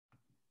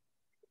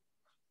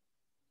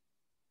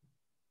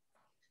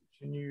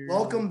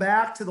Welcome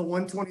back to the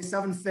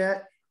 127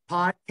 Fit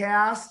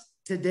podcast.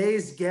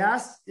 Today's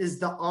guest is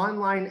the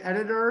online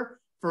editor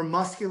for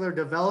Muscular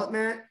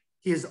Development.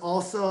 He is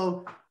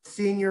also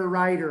senior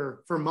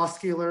writer for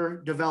Muscular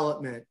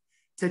Development.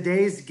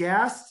 Today's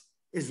guest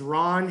is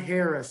Ron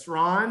Harris.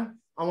 Ron,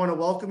 I want to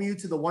welcome you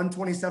to the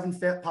 127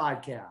 Fit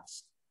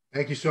podcast.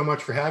 Thank you so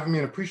much for having me,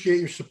 and appreciate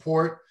your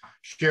support,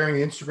 sharing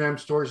Instagram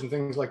stories and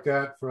things like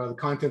that for the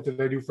content that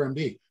I do for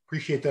MD.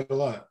 Appreciate that a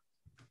lot.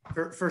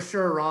 For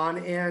sure,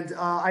 Ron. And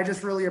I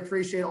just really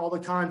appreciate all the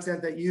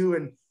content that you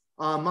and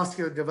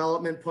Muscular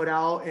Development put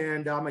out.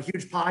 And I'm a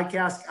huge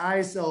podcast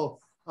guy,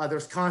 so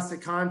there's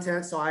constant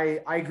content. So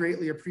I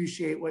greatly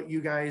appreciate what you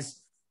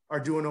guys are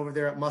doing over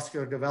there at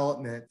Muscular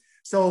Development.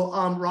 So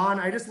Ron,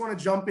 I just want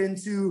to jump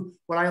into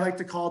what I like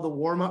to call the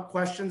warm-up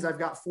questions. I've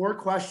got 4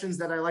 questions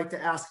that I like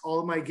to ask all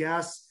of my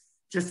guests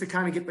just to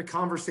kind of get the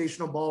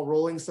conversational ball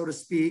rolling, so to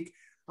speak.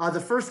 The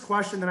first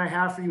question that I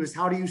have for you is,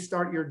 how do you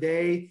start your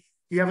day?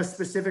 Do you have a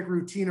specific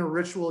routine or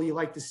ritual you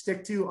like to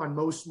stick to on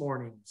most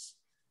mornings?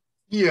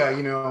 Yeah,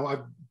 you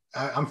know,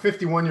 I'm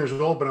 51 years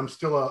old, but I'm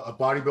still a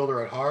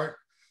bodybuilder at heart.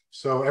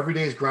 So every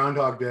day is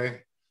Groundhog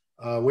Day.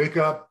 Wake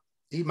up,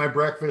 eat my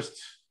breakfast.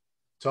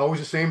 It's always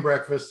the same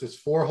breakfast. It's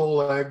 4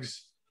 whole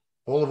eggs,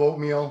 bowl of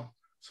oatmeal,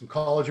 some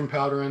collagen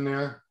powder in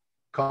there,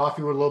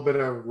 coffee with a little bit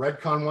of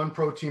Redcon 1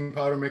 protein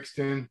powder mixed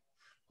in,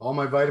 all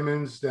my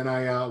vitamins. Then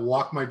I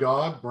walk my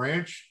dog,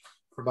 Branch,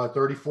 for about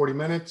 30, 40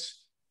 minutes.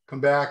 Come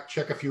back,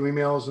 check a few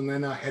emails, and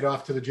then head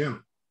off to the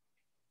gym.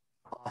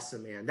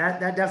 Awesome, man. That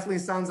definitely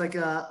sounds like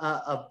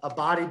a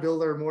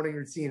bodybuilder morning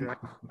routine, right?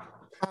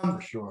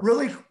 For sure.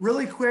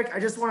 Really quick, I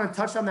just want to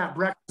touch on that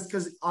breakfast,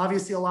 because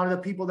obviously a lot of the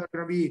people that are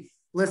going to be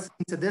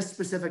listening to this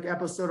specific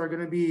episode are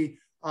going to be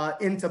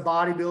into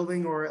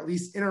bodybuilding, or at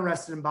least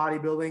interested in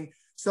bodybuilding.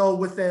 So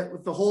with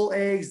the whole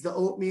eggs, the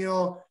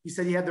oatmeal, you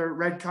said you had the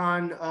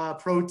Redcon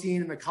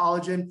protein and the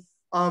collagen.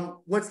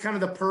 What's kind of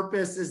the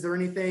purpose? Is there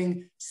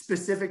anything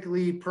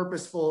specifically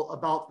purposeful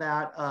about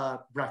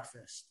that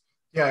breakfast?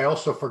 Yeah, I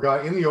also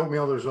forgot, in the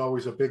oatmeal, there's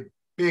always a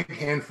big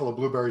handful of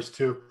blueberries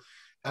too.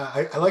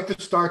 I like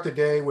to start the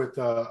day with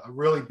a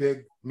really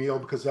big meal,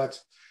 because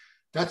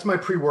that's my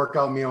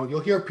pre-workout meal. You'll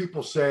hear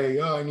people say,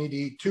 oh, I need to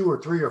eat 2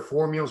 or 3 or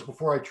 4 meals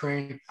before I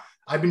train.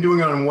 I've been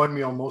doing it on 1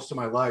 meal most of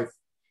my life.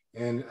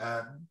 And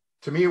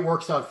to me, it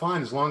works out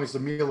fine as long as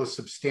the meal is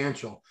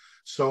substantial.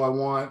 So I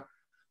want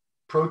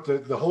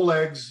the whole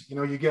eggs. You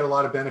know, you get a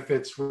lot of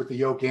benefits with the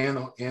yolk and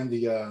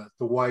the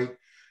white,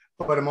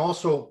 but I'm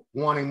also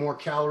wanting more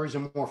calories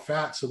and more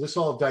fat. So this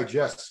all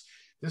digests.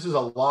 This is a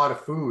lot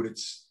of food.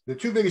 It's the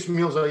 2 biggest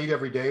meals I eat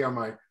every day are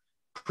my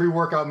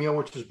pre-workout meal,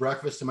 which is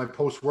breakfast, and my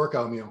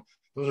post-workout meal.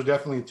 Those are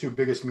definitely the 2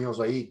 biggest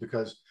meals I eat,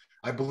 because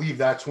I believe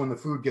that's when the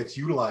food gets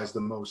utilized the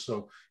most.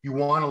 So you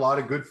want a lot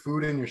of good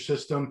food in your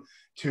system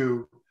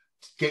to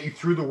get you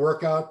through the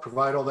workout,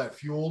 provide all that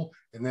fuel.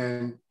 And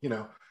then, you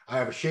know, I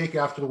have a shake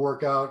after the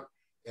workout,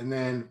 and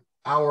then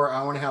hour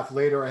and a half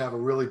later, I have a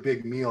really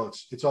big meal.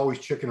 It's always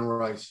chicken and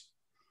rice.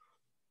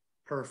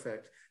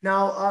 Perfect.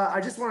 Now,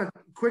 I just want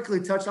to quickly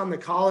touch on the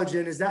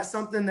collagen. Is that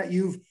something that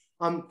you've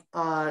kind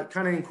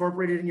of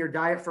incorporated in your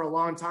diet for a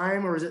long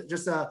time, or is it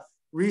just a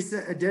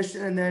recent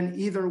addition? And then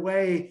either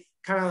way,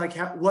 kind of like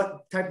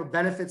what type of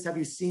benefits have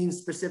you seen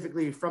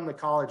specifically from the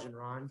collagen,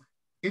 Ron?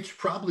 It's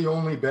probably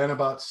only been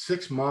about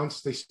 6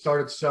 months. They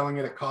started selling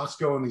it at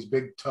Costco in these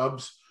big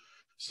tubs,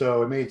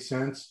 so it made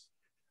sense.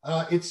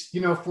 It's,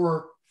 you know,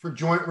 for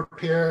joint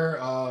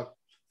repair,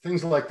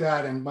 things like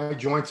that. And my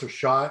joints are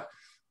shot.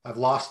 I've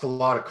lost a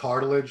lot of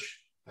cartilage.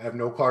 I have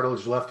no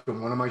cartilage left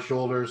in one of my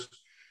shoulders.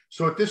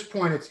 So at this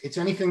point, it's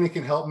anything that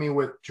can help me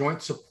with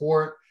joint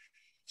support,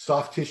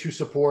 soft tissue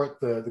support,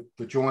 the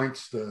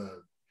joints,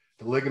 the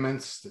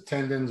ligaments, the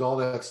tendons, all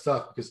that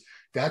stuff, because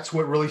that's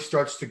what really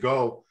starts to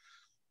go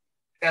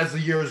as the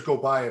years go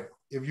by.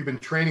 If you've been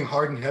training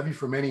hard and heavy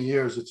for many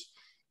years,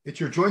 it's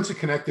your joints and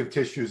connective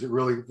tissues that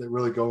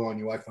really go on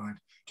you, I find.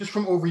 Just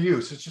from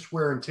overuse, it's just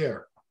wear and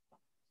tear.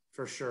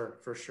 For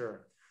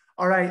sure.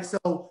 All right,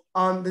 so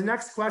the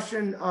next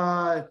question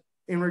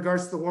in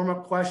regards to the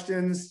warm-up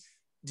questions,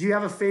 do you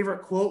have a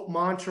favorite quote,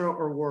 mantra,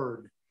 or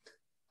word?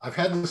 I've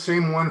had the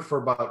same one for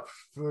about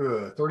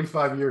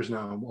 35 years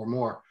now or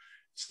more.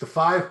 It's the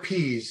 5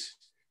 Ps.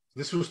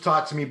 This was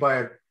taught to me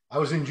I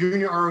was in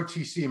junior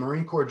ROTC,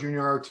 Marine Corps junior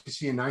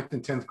ROTC in 9th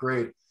and 10th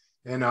grade.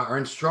 And our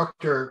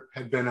instructor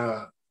had been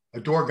a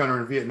door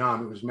gunner in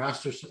Vietnam. It was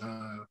Master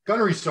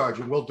Gunnery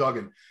Sergeant Will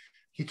Duggan.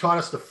 He taught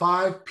us the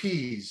 5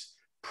 Ps.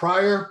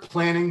 Prior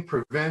planning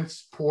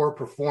prevents poor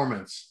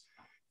performance.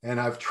 And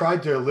I've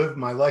tried to live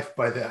my life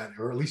by that,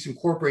 or at least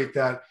incorporate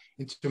that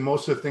into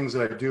most of the things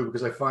that I do,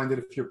 because I find that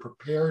if you're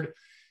prepared,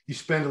 you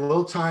spend a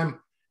little time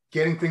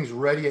getting things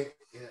ready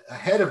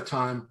ahead of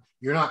time,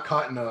 you're not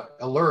caught in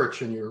a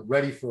lurch, and you're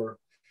ready for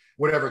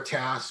whatever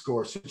task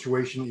or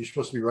situation that you're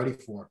supposed to be ready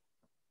for.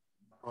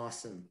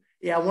 Awesome.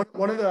 Yeah,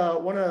 one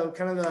of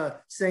kind of the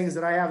sayings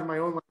that I have in my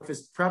own life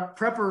is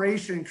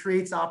preparation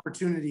creates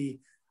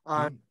opportunity.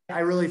 I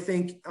really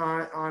think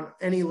on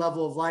any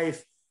level of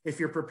life, if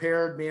you're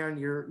prepared, man,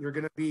 you're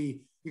going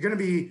to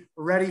be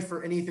ready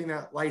for anything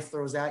that life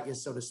throws at you,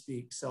 so to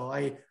speak. So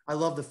I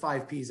love the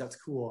 5 Ps. That's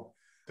cool.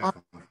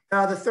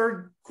 The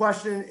third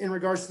question in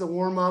regards to the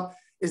warm up,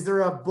 is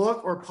there a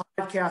book or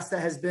podcast that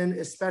has been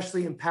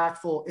especially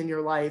impactful in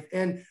your life?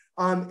 And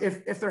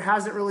if there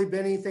hasn't really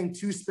been anything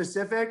too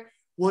specific,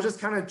 we'll just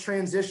kind of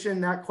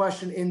transition that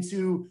question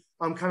into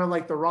kind of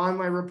like the Ron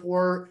Line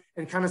Report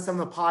and kind of some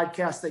of the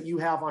podcasts that you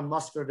have on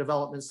muscular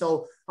development.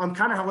 So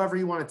kind of however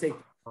you want to take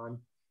it on.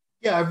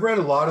 Yeah, I've read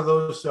a lot of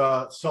those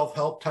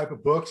self-help type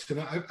of books, and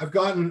I've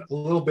gotten a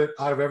little bit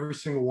out of every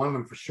single one of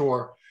them for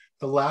sure.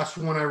 The last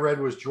one I read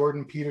was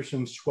Jordan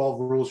Peterson's 12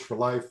 Rules for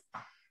Life.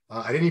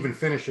 I didn't even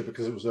finish it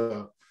because it was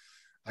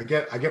I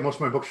get most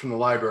of my books from the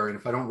library, and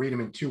if I don't read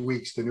them in 2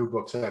 weeks, the new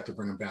books, I have to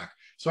bring them back.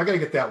 So I got to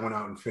get that one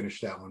out and finish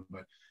that one.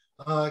 But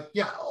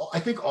yeah, I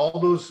think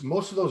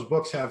most of those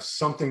books have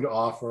something to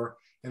offer,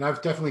 and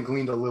I've definitely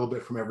gleaned a little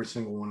bit from every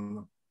single one of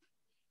them.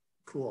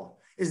 Cool.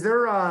 Is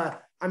there, I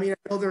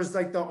know there's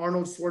like the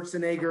Arnold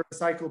Schwarzenegger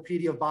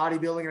Encyclopedia of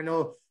Bodybuilding. I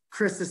know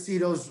Chris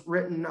Aceto's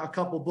written a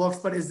couple books,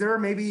 but is there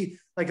maybe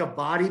like a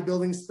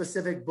bodybuilding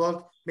specific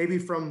book, maybe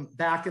from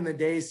back in the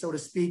day, so to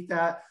speak,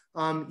 that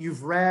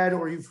you've read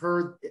or you've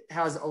heard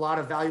has a lot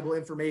of valuable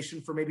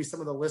information for maybe some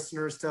of the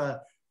listeners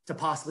to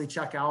possibly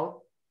check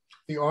out?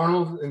 The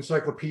Arnold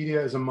Encyclopedia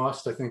is a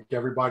must. I think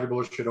every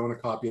bodybuilder should own a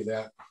copy of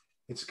that.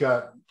 It's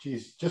got,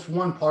 just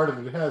one part of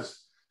it. It has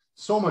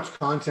so much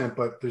content,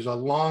 but there's a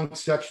long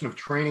section of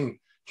training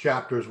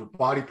chapters with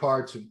body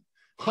parts and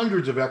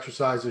hundreds of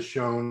exercises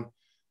shown.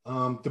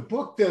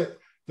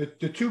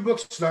 The 2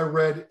 books that I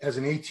read as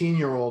an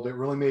 18-year-old that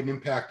really made an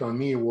impact on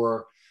me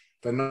were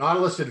the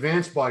Nautilus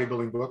Advanced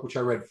Bodybuilding book, which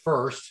I read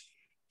first,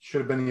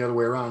 should have been the other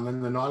way around,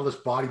 then the Nautilus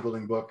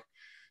Bodybuilding book.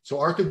 So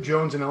Arthur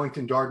Jones and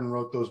Ellington Darden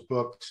wrote those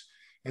books,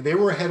 and they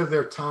were ahead of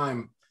their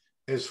time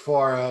as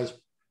far as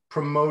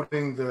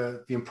promoting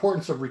the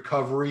importance of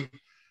recovery,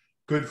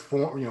 good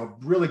form,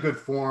 really good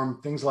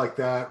form, things like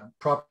that,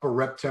 proper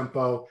rep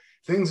tempo,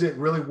 things that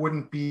really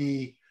wouldn't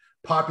be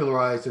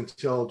popularized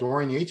until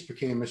Dorian Yates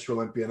became Mr.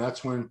 Olympia. And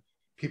that's when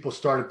people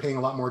started paying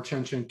a lot more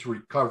attention to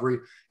recovery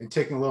and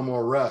taking a little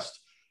more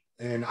rest.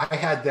 And I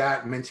had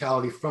that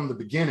mentality from the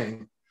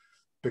beginning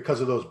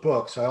because of those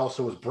books. I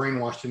also was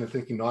brainwashed into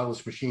thinking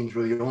Nautilus machines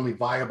were the only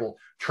viable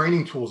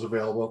training tools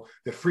available,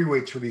 that free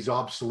weights were these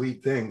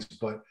obsolete things.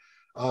 But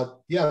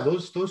yeah,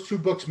 those 2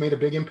 books made a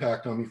big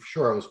impact on me for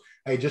sure.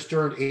 I had just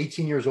turned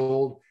 18 years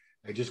old.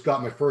 I just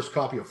got my first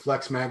copy of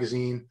Flex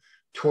magazine,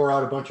 tore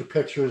out a bunch of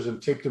pictures and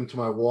taped them to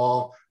my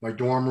wall, my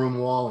dorm room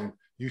wall in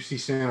UC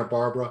Santa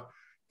Barbara.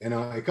 And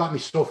it got me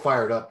so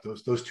fired up,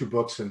 those 2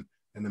 books and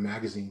the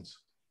magazines.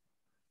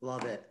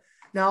 Love it.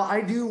 Now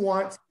I do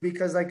want,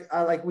 because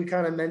like we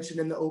kind of mentioned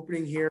in the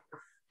opening here,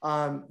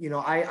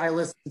 I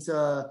listen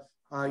to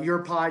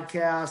your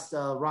podcast,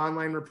 Ron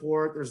Line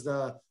Report. There's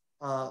the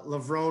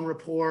Lavrone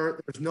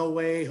Report. There's No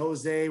Way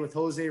Jose with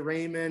Jose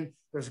Raymond.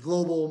 There's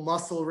Global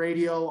Muscle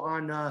Radio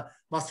on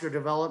muscular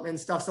development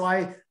stuff. So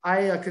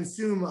I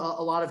consume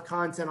a lot of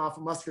content off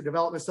of muscular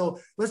development. So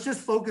let's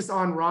just focus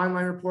on Ron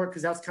Line Report,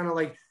 because that's kind of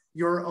like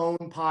your own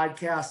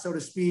podcast, so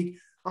to speak.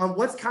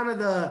 What's kind of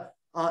the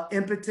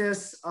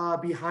impetus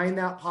behind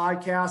that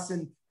podcast,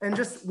 and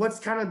just what's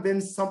kind of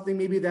been something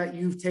maybe that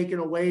you've taken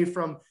away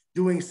from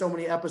doing so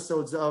many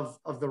episodes of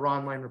the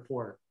Ron Line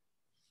Report?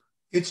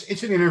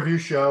 It's an interview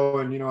show,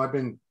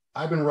 and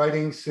I've been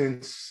writing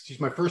since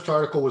my first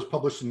article was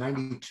published in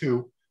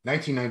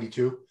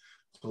 1992,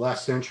 the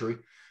last century.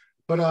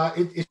 But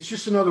it's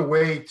just another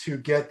way to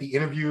get the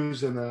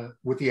interviews and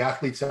with the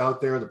athletes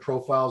out there, the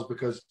profiles,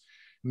 because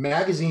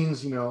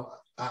magazines,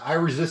 I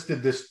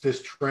resisted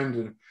this trend,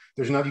 and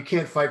you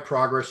can't fight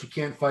progress, you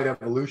can't fight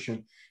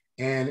evolution,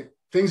 and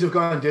things have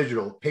gone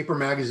digital. Paper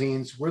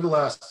magazines,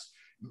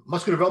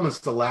 Muscular Development's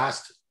the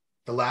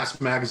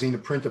last magazine to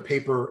print a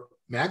paper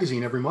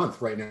magazine every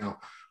month right now.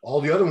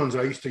 All the other ones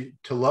I used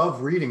to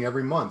love reading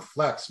every month: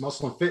 Flex,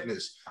 Muscle and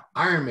Fitness,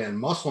 Ironman,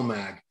 Muscle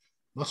Mag,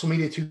 Muscle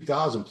Media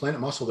 2000, Planet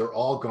Muscle, they're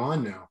all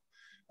gone now.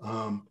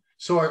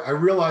 So I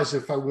realized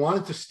if I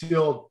wanted to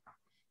still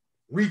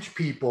reach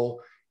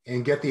people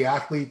and get the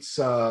athletes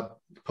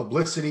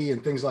publicity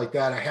and things like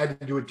that, I had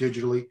to do it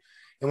digitally.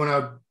 And when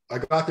I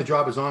got the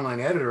job as online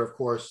editor, of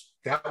course,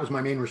 that was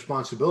my main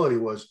responsibility.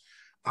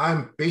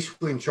 I'm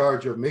basically in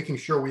charge of making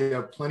sure we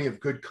have plenty of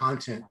good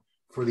content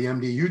for the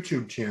MD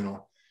YouTube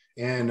channel.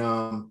 And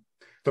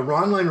the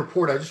Ron Line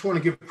Report, I just want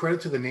to give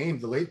credit to the name,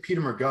 the late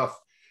Peter McGuff,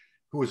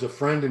 who was a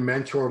friend and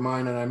mentor of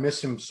mine, and I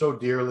miss him so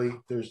dearly.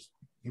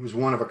 He was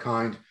one of a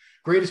kind,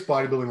 greatest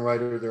bodybuilding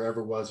writer there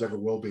ever was, ever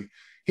will be.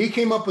 He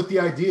came up with the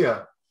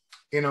idea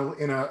in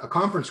a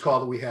conference call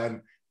that we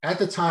had. At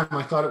the time,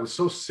 I thought it was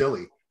so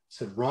silly. I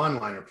said, Ron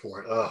Line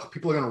Report. Ugh,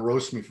 people are going to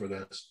roast me for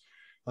this.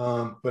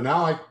 But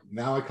now I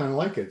kind of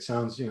like it. It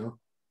sounds,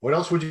 what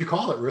else would you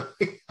call it,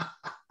 really?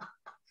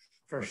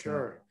 For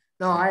sure.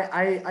 No,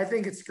 I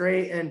think it's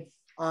great. And,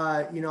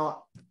 I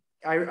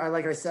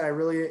like I said, I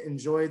really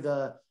enjoy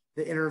the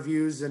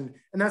interviews, and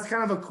that's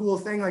kind of a cool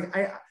thing. Like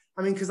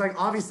I mean, because like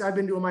obviously I've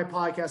been doing my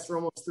podcast for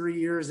almost 3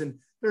 years, and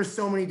there's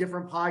so many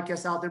different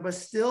podcasts out there, but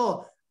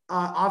still,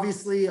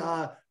 obviously,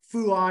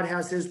 Fuad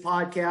has his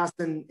podcast,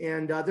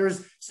 and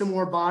there's some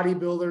more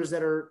bodybuilders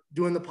that are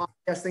doing the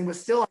podcast thing, but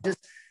still,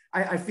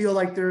 I feel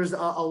like there's a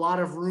lot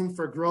of room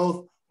for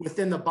growth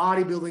within the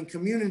bodybuilding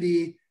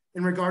community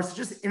in regards to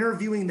just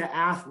interviewing the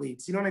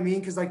athletes. You know what I mean?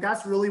 Because like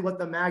that's really what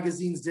the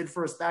magazines did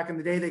for us back in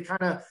the day. They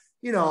kind of,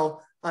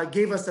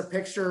 gave us a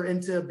picture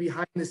into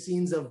behind the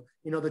scenes of,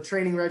 the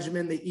training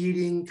regimen, the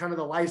eating, kind of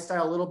the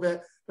lifestyle a little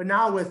bit. But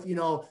now with,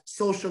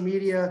 social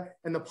media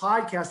and the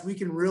podcast, we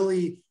can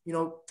really,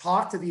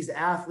 talk to these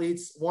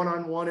athletes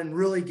one-on-one and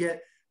really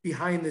get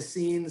behind the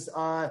scenes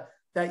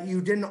that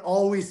you didn't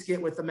always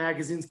get with the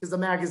magazines, because the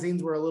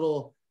magazines were a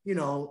little,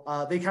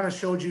 they kind of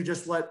showed you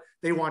just what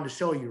they wanted to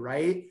show you,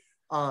 right?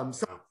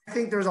 So I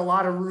think there's a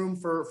lot of room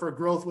for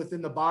growth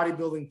within the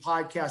bodybuilding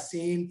podcast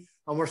scene.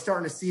 We're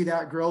starting to see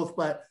that growth,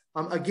 but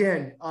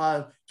again,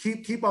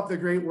 keep up the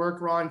great work,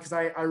 Ron, because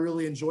I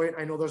really enjoy it.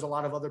 I know there's a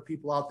lot of other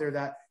people out there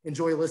that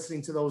enjoy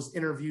listening to those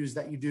interviews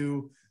that you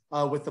do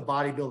with the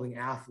bodybuilding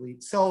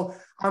athletes. So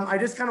I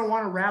just kind of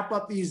want to wrap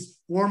up these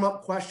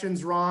warm-up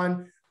questions,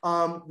 Ron,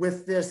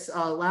 with this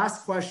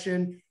last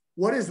question.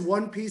 What is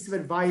one piece of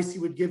advice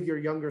you would give your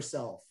younger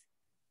self?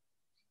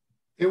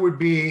 It would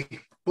be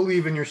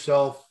believe in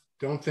yourself.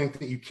 Don't think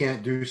that you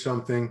can't do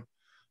something.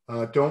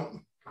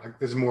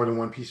 There's more than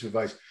one piece of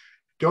advice.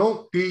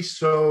 Don't be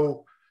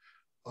so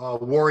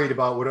worried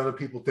about what other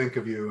people think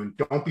of you, and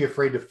don't be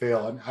afraid to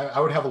fail. And I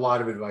would have a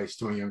lot of advice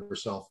to my younger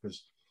self,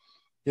 because,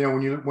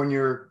 when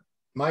you're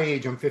my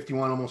age, I'm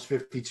 51, almost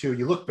 52,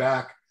 you look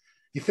back,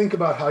 you think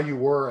about how you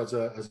were as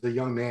a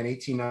young man,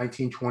 18,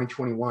 19, 20,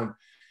 21.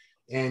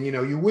 And,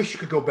 you wish you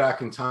could go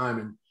back in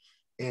time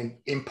and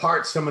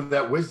impart some of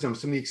that wisdom,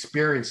 some of the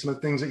experience, some of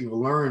the things that you've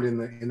learned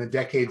in the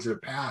decades that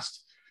have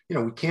passed.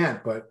 We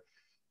can't, but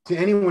to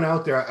anyone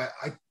out there,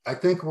 I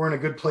think we're in a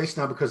good place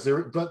now, because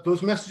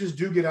those messages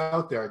do get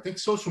out there. I think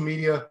social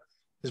media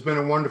has been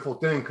a wonderful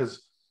thing,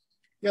 because,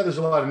 there's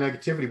a lot of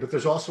negativity, but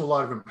there's also a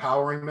lot of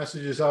empowering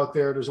messages out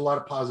there. There's a lot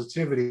of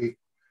positivity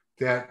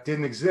that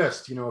didn't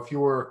exist. If you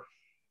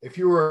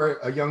were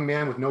a young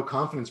man with no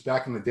confidence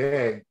back in the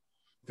day,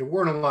 there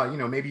weren't a lot.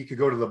 Maybe you could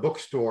go to the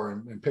bookstore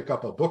and pick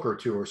up a book or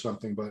two or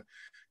something. But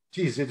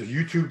geez, there's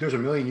YouTube. There's a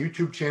million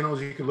YouTube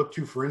channels you can look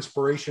to for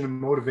inspiration and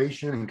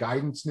motivation and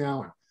guidance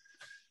now.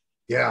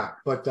 Yeah,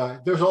 but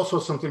there's also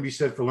something to be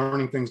said for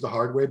learning things the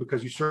hard way,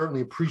 because you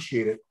certainly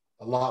appreciate it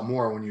a lot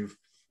more when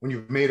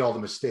you've made all the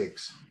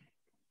mistakes.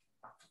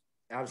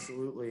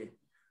 Absolutely.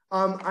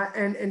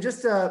 And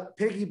just to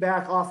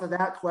piggyback off of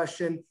that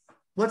question,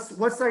 what's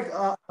like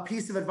a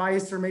piece of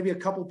advice, or maybe a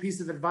couple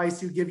pieces of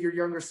advice you give your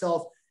younger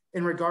self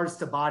in regards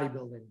to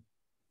bodybuilding?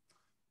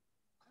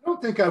 I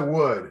don't think I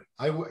would.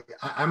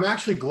 I'm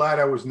actually glad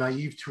I was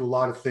naive to a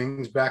lot of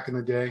things back in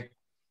the day.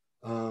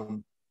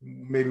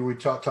 Maybe we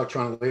touch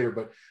on it later,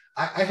 but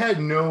I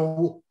had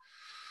no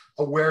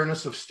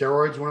awareness of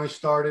steroids when I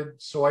started.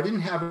 So I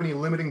didn't have any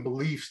limiting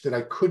beliefs that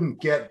I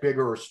couldn't get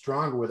bigger or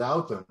stronger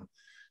without them.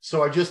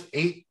 So I just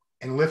ate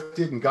and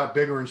lifted and got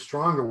bigger and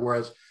stronger.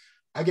 Whereas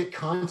I get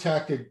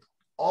contacted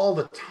all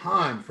the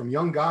time from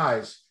young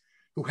guys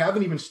who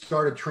haven't even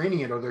started training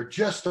yet, or they're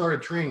just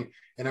started training,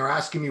 and they're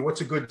asking me,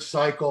 what's a good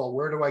cycle?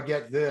 Where do I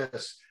get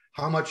this?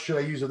 How much should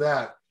I use of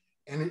that?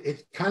 And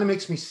it kind of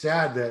makes me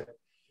sad that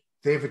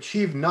they've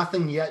achieved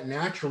nothing yet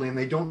naturally, and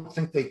they don't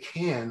think they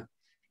can.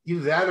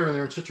 Either that, or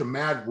they're in such a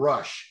mad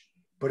rush.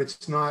 But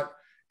it's not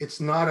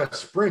a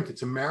sprint,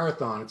 it's a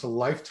marathon, it's a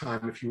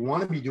lifetime. If you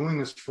want to be doing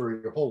this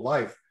for your whole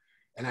life,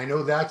 and I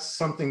know that's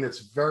something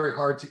that's very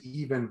hard to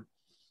even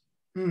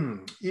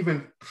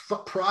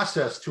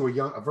process to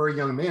a very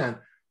young man,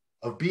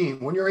 of being,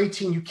 when you're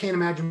 18, you can't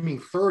imagine being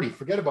 30,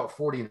 forget about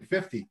 40 and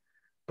 50.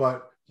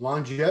 But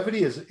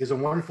longevity is a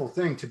wonderful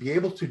thing, to be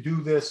able to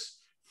do this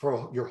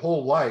for your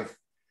whole life.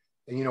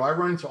 And, I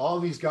run into all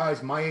these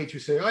guys my age who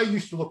say, I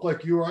used to look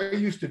like you, or I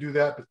used to do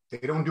that, but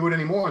they don't do it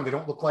anymore. And they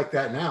don't look like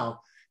that now.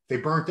 They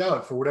burnt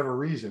out for whatever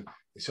reason.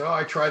 They say,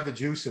 I tried the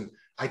juice. And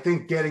I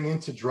think getting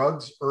into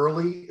drugs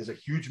early is a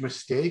huge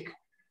mistake.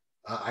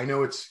 I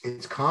know it's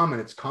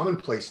common. It's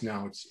commonplace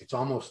now. It's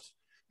almost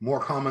more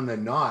common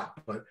than not.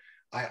 But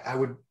I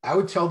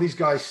would tell these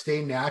guys,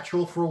 stay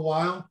natural for a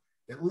while,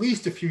 at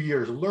least a few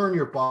years. Learn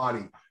your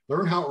body.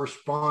 Learn how it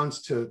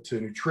responds to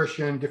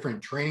nutrition,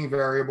 different training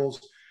variables.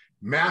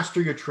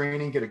 Master your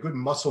training. Get a good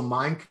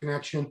muscle-mind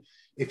connection.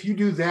 If you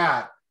do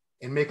that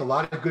and make a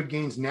lot of good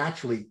gains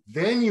naturally,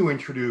 then you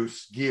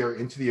introduce gear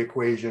into the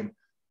equation,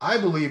 I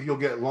believe you'll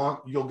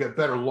get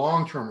better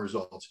long-term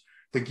results.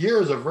 The gear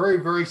is a very,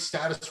 very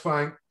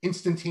satisfying,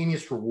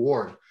 instantaneous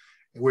reward,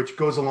 which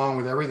goes along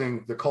with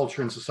everything the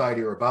culture and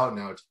society are about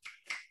now.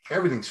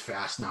 Everything's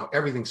fast now.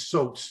 Everything's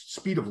so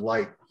speed of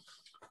light.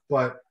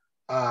 But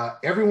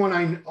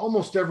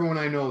almost everyone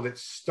I know that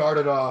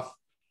started off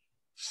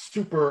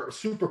super,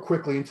 super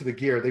quickly into the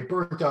gear, they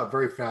burnt out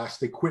very fast.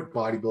 They quit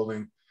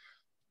bodybuilding,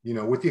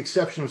 with the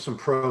exception of some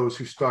pros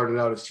who started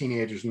out as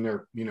teenagers and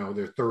they're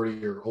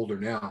 30 or older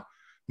now.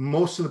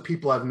 Most of the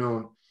people I've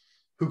known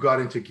who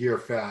got into gear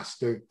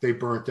fast. They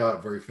burnt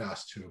out very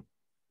fast too.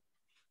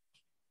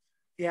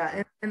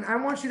 Yeah, and I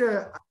want you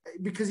to,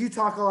 because you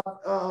talk a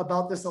lot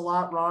about this a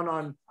lot, Ron,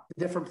 on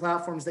the different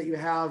platforms that you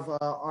have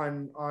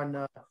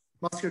on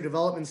muscular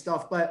development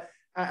stuff. But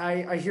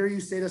I hear you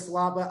say this a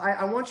lot, but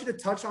I want you to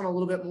touch on a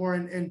little bit more.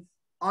 And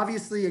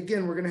obviously,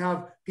 again, we're going to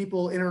have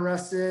people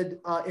interested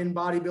in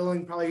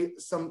bodybuilding, probably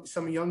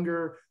some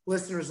younger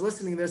listeners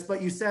listening to this.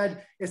 But you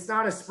said it's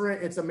not a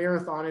sprint, it's a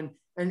marathon.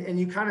 And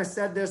you kind of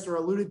said this or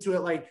alluded to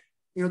it, like,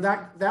 you know,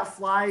 that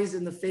flies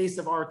in the face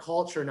of our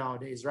culture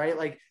nowadays, right?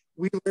 Like,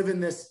 we live in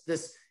this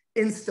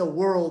Insta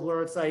world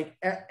where it's like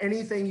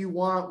anything you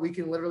want, we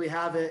can literally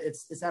have it.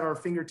 It's at our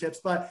fingertips.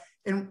 But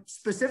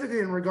specifically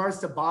in regards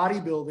to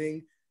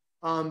bodybuilding,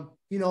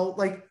 you know,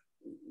 like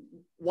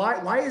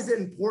why is it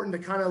important to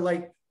kind of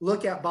like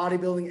look at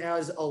bodybuilding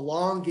as a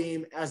long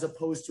game as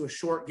opposed to a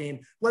short game?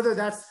 Whether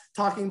that's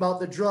talking about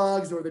the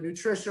drugs or the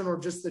nutrition or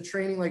just the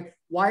training, like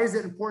why is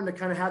it important to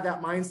kind of have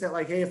that mindset?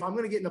 Like, hey, if I'm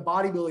going to get into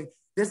bodybuilding,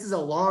 this is a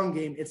long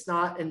game. It's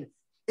not an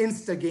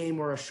Insta game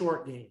or a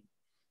short game.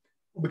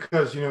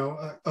 Because, you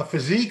know, a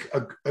physique,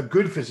 a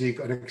good physique,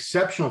 an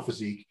exceptional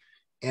physique.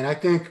 And I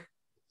think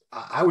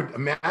I would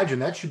imagine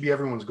that should be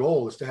everyone's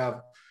goal, is to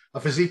have a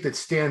physique that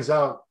stands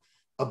out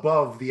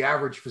above the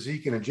average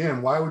physique in a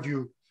gym. Why would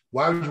you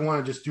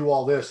want to just do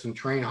all this and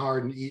train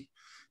hard and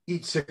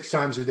eat 6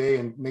 times a day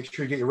and make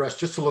sure you get your rest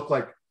just to look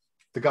like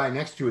the guy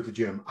next to you at the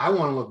gym? I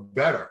want to look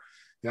better.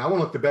 You know, I want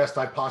to look the best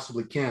I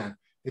possibly can.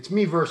 It's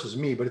me versus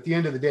me. But at the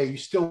end of the day, you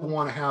still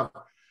want to have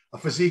a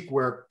physique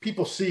where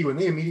people see you and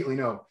they immediately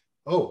know,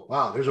 oh,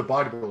 wow, there's a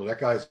bodybuilder. That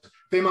guy's,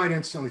 they might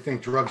instantly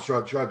think drugs,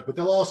 but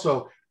they'll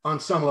also on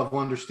some level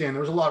understand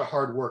there's a lot of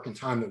hard work and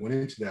time that went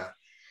into that.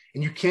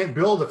 And you can't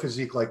build a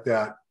physique like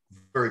that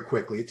very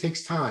quickly. It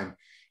takes time.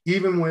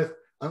 Even with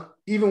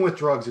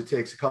drugs, it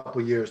takes a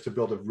couple of years to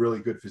build a really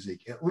good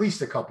physique, at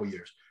least a couple of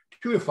years,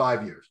 2 to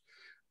 5 years.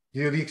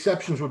 You know, the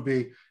exceptions would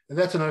be, and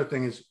that's another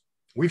thing, is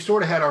we've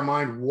sort of had our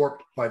mind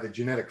warped by the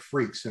genetic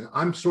freaks. And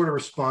I'm sort of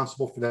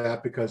responsible for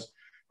that because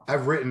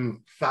I've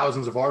written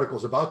thousands of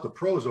articles about the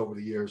pros over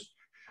the years,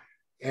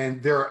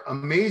 and they're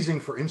amazing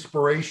for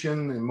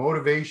inspiration and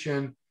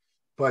motivation,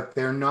 but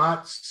they're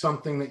not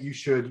something that you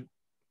should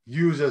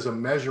use as a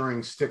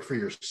measuring stick for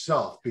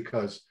yourself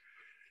because,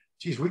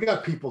 geez, we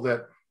got people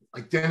that,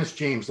 like Dennis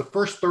James, the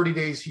first 30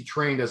 days he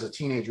trained as a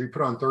teenager, he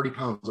put on 30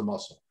 pounds of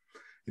muscle.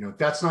 You know,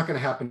 that's not going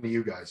to happen to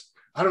you guys.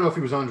 I don't know if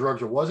he was on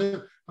drugs or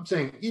wasn't. I'm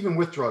saying even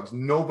with drugs,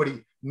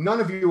 none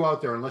of you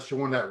out there, unless you're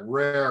one of that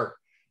rare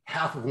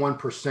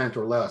 0.5%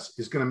 or less,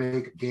 is going to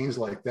make gains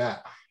like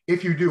that.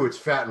 If you do, it's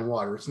fat and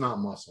water. It's not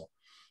muscle.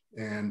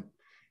 And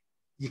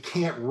you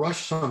can't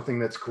rush something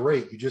that's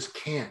great. You just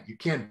can't. You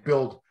can't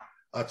build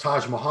a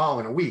Taj Mahal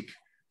in a week.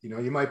 You know,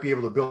 you might be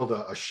able to build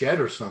a shed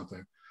or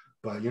something,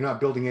 but you're not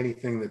building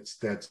anything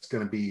that's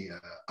going to be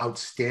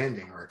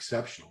outstanding or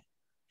exceptional.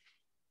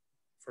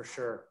 For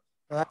sure.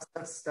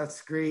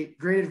 That's great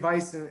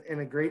advice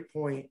and a great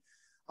point.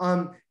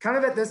 Kind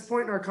of at this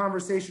point in our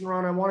conversation,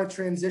 Ron, I want to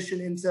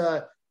transition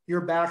into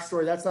your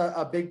backstory. That's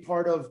a big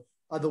part of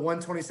the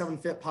 127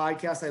 Fit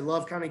podcast. I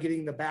love kind of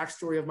getting the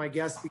backstory of my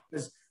guests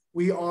because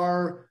we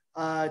are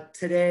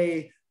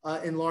today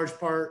in large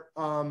part,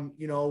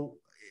 you know,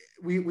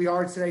 we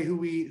are today who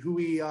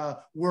we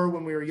were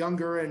when we were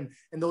younger, and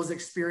those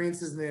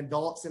experiences and the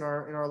adults in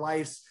our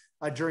lives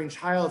during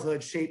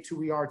childhood shaped who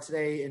we are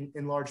today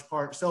in large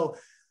part. So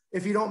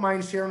if you don't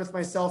mind sharing with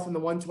myself and the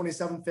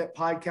 127 Fit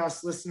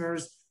podcast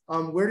listeners,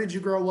 where did you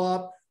grow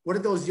up? What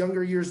did those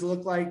younger years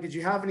look like? Did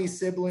you have any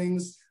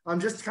siblings?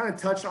 Just kind of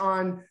touch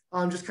on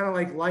just kind of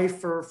like life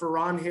for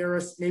Ron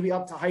Harris, maybe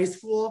up to high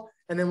school,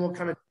 and then we'll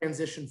kind of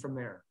transition from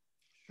there.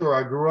 Sure.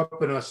 I grew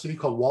up in a city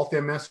called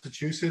Waltham,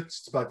 Massachusetts.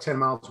 It's about 10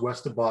 miles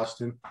west of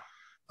Boston.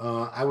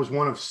 I was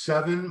one of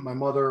 7. My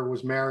mother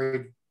was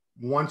married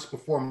once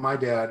before my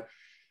dad.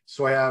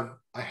 So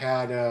I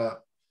had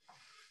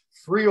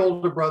 3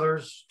 older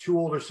brothers, 2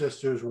 older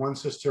sisters. One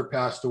sister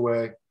passed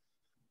away,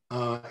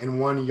 and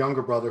one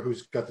younger brother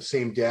who's got the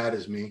same dad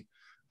as me.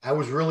 I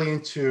was really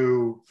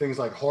into things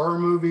like horror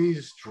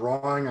movies,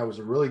 drawing. I was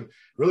a really,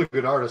 really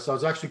good artist. I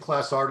was actually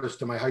class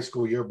artist in my high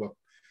school yearbook,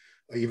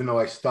 even though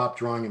I stopped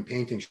drawing and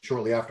painting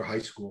shortly after high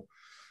school,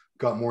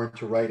 got more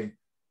into writing.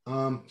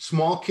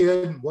 Small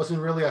kid,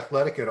 wasn't really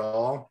athletic at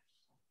all.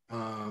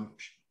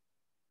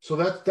 So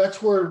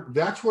that's where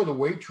the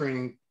weight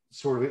training,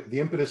 sort of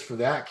the impetus for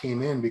that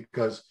came in,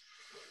 because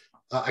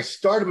I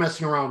started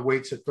messing around with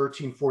weights at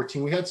 13,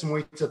 14. We had some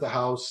weights at the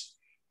house.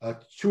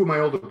 2 of my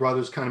older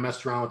brothers kind of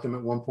messed around with them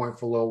at one point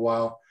for a little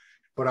while.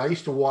 But I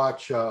used to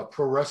watch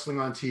pro wrestling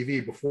on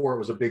TV before it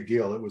was a big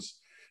deal. It was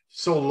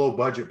so low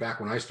budget back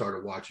when I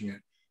started watching it.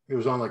 It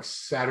was on like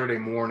Saturday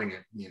morning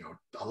at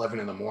 11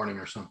 in the morning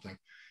or something.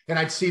 And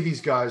I'd see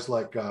these guys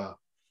like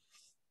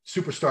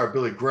Superstar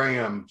Billy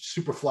Graham,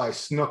 Superfly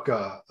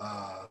Snuka,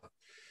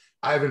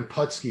 Ivan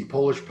Putski,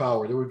 Polish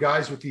Power. There were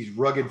guys with these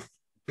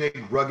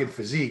big rugged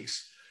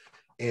physiques.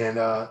 And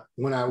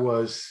when I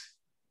was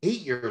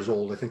 8 years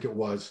old, I think it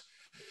was,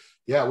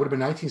 yeah, it would have been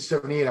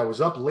 1978. I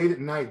was up late at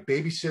night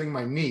babysitting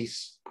my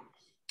niece,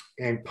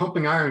 and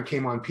Pumping Iron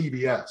came on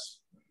PBS,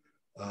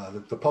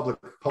 the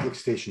public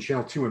station,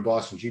 Channel 2 in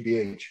Boston,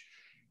 GBH.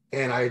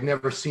 And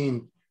I'd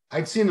seen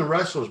the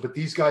wrestlers, but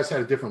these guys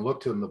had a different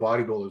look to them. The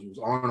bodybuilders, it was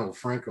Arnold,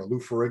 Franco, Lou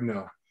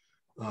Ferrigno,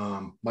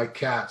 Mike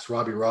Katz,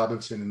 Robbie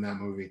Robinson in that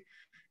movie.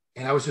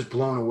 And I was just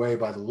blown away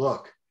by the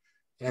look.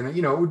 And,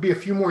 it would be a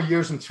few more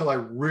years until I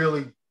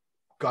really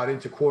got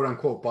into quote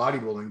unquote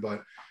bodybuilding.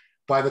 But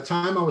by the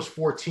time I was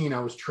 14,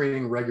 I was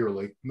training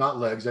regularly, not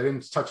legs. I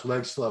didn't touch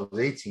legs till I was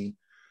 18,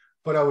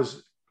 but I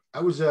was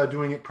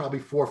doing it probably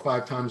 4 or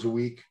 5 times a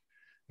week,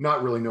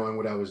 not really knowing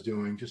what I was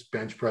doing, just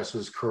bench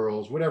presses,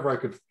 curls, whatever I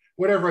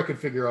could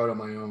figure out on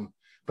my own.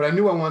 But I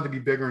knew I wanted to be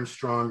bigger and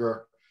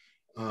stronger.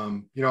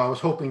 I was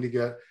hoping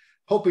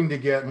to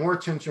get more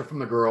attention from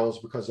the girls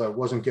because I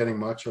wasn't getting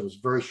much. I was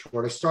very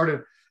short. I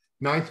started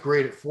 9th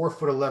grade at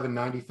 4'11",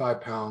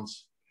 95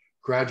 pounds,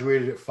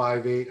 graduated at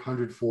 5'8",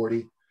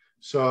 140.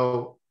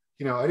 So,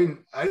 I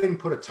didn't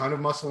put a ton of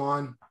muscle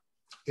on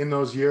in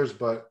those years,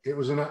 but it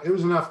was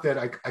enough that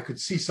I could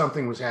see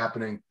something was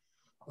happening.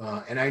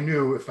 And I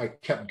knew if I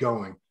kept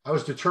going, I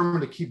was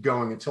determined to keep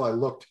going until I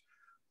looked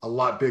a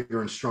lot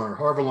bigger and stronger.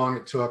 However long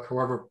it took,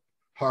 however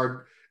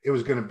hard it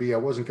was going to be, I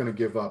wasn't going to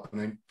give up.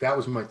 And that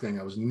was my thing.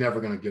 I was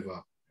never going to give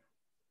up.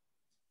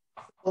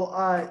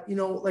 Well,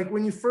 like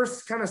when you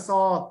first kind of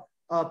saw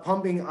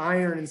Pumping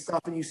Iron and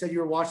stuff, and you said you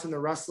were watching the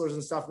wrestlers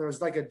and stuff, and there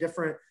was like a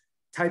different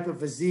type of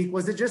physique.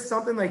 Was it just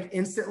something like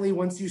instantly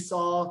once you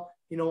saw,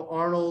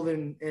 Arnold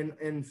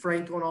and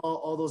Franco and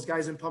all those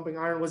guys in Pumping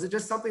Iron, was it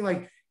just something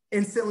like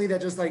instantly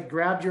that just like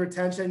grabbed your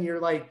attention? You're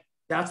like,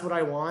 that's what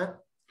I want.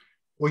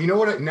 Well, you know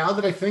what? Now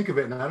that I think of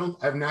it, and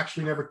I've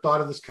actually never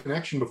thought of this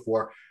connection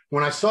before.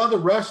 When I saw the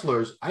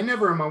wrestlers, I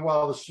never in my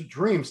wildest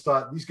dreams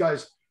thought these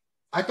guys,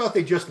 I thought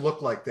they just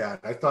looked like that.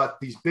 I thought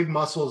these big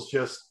muscles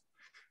just,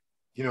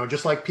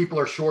 just like people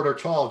are short or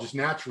tall, just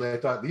naturally, I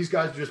thought these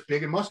guys are just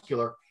big and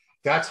muscular.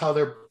 That's how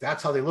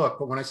they look.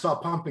 But when I saw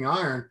Pumping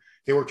Iron,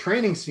 they were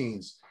training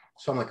scenes.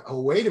 So I'm like,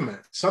 oh, wait a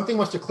minute. Something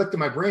must have clicked in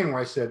my brain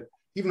where I said,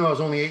 even though I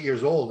was only 8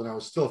 years old and I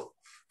was still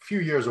a few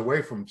years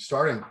away from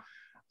starting,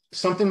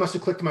 something must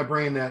have clicked in my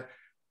brain that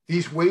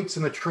these weights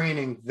and the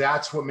training,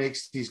 that's what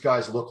makes these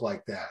guys look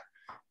like that.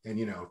 And,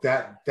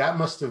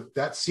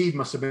 that seed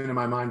must have been in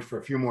my mind for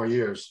a few more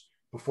years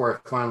before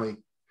I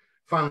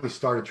finally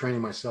started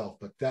training myself.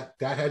 But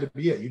that had to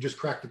be it. You just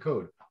cracked the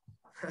code.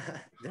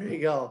 There you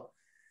go.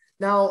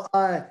 Now,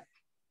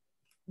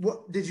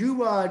 what did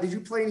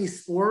you play any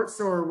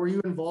sports, or were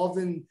you involved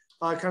in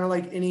kind of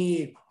like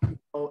any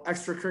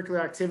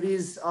extracurricular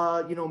activities,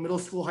 middle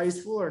school, high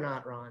school, or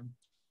not, Ron?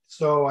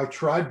 So I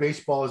tried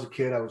baseball as a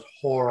kid. I was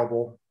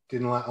horrible.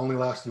 Only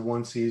lasted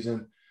 1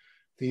 season.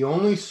 The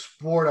only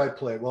sport I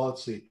played, well,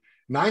 let's see,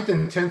 9th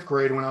and 10th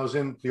grade when I was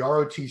in the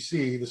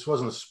ROTC, this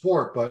wasn't a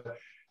sport, but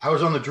I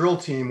was on the drill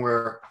team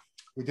where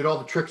we did all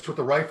the tricks with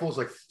the rifles,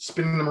 like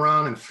spinning them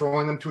around and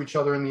throwing them to each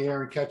other in the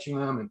air and catching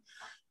them and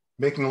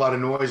making a lot of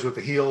noise with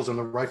the heels and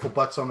the rifle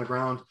butts on the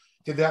ground.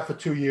 Did that for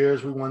 2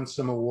 years. We won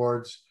some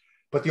awards.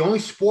 But the only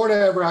sport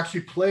I ever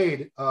actually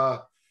played,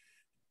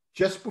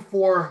 just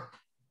before,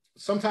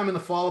 sometime in the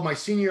fall of my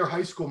senior year of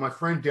high school, my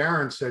friend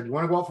Darren said, "You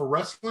want to go out for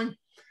wrestling?"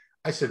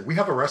 I said, "We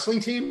have a wrestling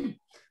team?"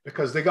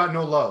 Because they got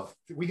no love.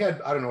 We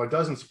had, I don't know, a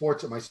dozen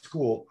sports at my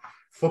school.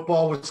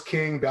 Football was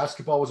king.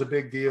 Basketball was a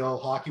big deal.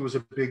 Hockey was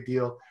a big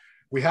deal.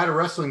 We had a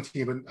wrestling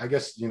team, and I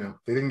guess, they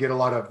didn't get a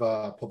lot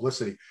of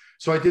publicity.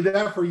 So I did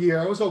that for a year.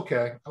 I was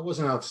okay. I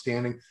wasn't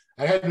outstanding.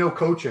 I had no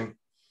coaching.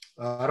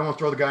 I don't want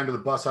to throw the guy under the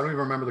bus. I don't even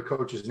remember the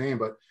coach's name,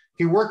 but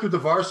he worked with the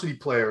varsity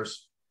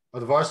players or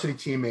the varsity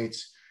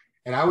teammates.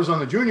 And I was on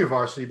the junior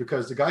varsity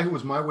because the guy who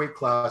was my weight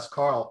class,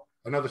 Carl,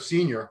 another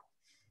senior,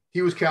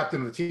 he was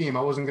captain of the team.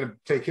 I wasn't going to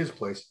take his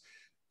place.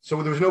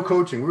 So there was no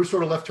coaching. We were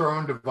sort of left to our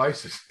own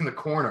devices in the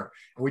corner.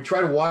 And we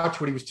tried to watch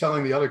what he was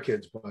telling the other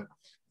kids. But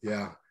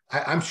yeah,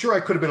 I'm sure I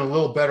could have been a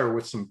little better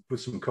with some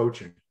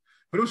coaching.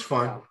 But it was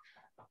fun.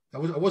 I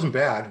wasn't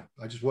bad.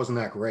 I just wasn't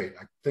that great.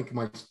 I think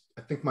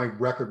my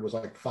record was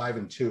like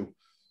 5-2.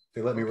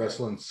 They let me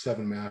wrestle in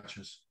 7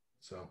 matches.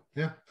 So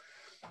yeah.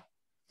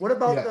 What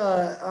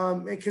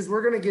about because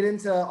we're going to get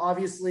into,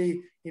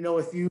 obviously,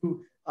 with you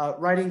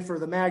writing for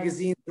the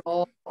magazine,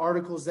 all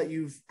articles that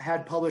you've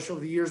had published over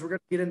the years, we're going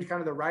to get into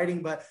kind of the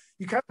writing, but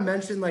you kind of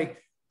mentioned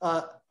like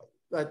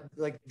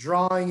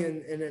drawing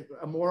and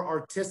a more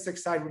artistic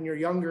side when you're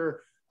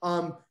younger.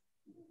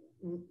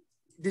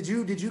 Did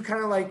you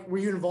kind of like, were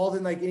you involved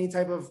in like any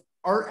type of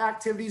art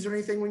activities or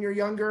anything when you're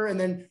younger? And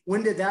then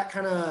when did that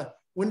kind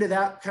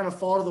of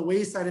fall to the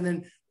wayside? And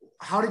then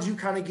how did you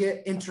kind of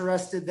get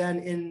interested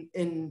then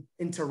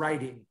into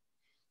writing?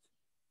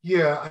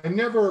 Yeah, I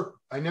never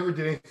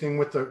did anything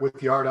with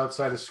the art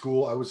outside of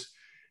school. I was,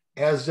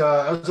 as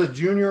a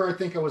junior, I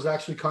think I was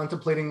actually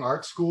contemplating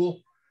art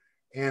school,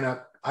 and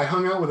I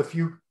hung out with a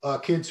few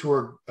kids who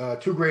were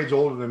 2 grades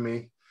older than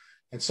me,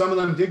 and some of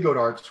them did go to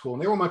art school,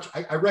 and they were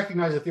I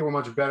recognized that they were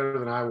much better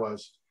than I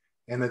was,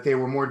 and that they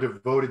were more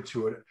devoted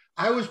to it.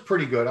 I was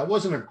pretty good. I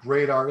wasn't a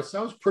great artist. I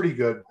was pretty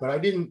good, but I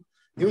didn't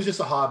it was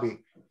just a hobby.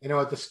 You know,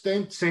 at the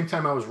same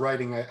time I was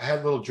writing, I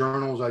had little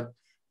journals.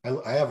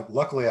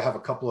 Luckily I have a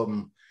couple of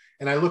them.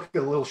 And I look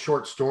at little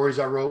short stories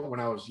I wrote when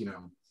I was,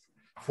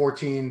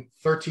 14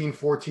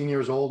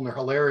 years old, and they're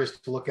hilarious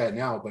to look at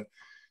now. But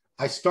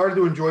I started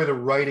to enjoy the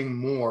writing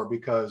more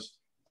because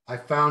I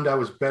found I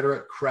was better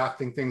at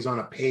crafting things on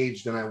a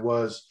page than I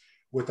was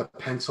with a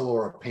pencil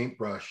or a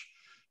paintbrush.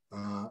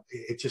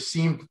 It just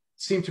seemed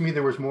to me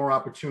there was more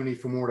opportunity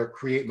for more to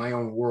create my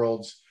own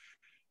worlds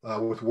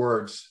with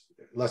words,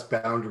 less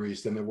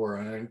boundaries than there were.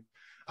 And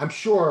I'm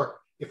sure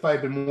if I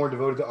had been more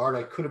devoted to art,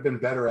 I could have been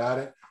better at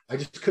it. I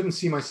just couldn't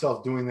see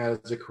myself doing that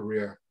as a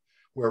career.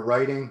 Where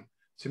writing,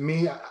 to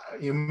me,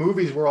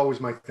 movies were always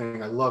my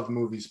thing. I loved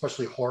movies,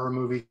 especially horror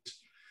movies.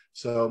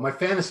 So my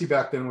fantasy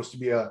back then was to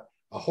be a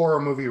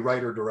horror movie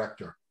writer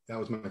director. That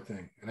was my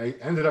thing. And I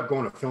ended up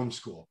going to film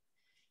school.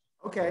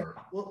 Okay.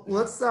 Well,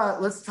 let's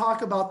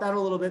talk about that a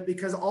little bit,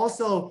 because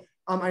also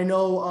I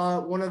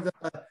know one of the,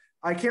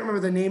 I can't remember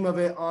the name of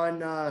it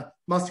on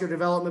Muscular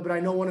Development, but I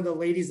know one of the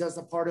ladies that's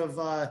a part of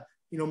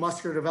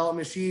Muscular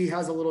Development. She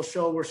has a little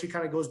show where she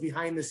kind of goes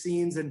behind the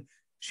scenes, and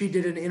she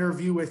did an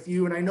interview with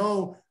you. And I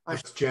know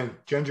it's Jen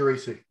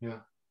Gerisi. Yeah.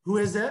 Who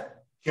is it?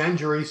 Jen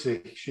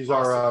Gerisi. She's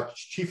our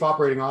chief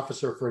operating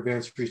officer for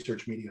Advanced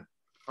Research Media.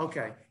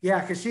 Okay.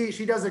 Yeah. Cause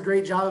she does a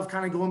great job of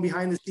kind of going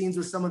behind the scenes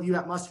with some of you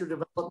at Muscular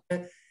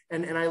Development.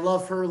 And I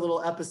love her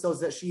little episodes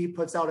that she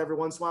puts out every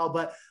once in a while.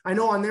 But I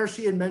know on there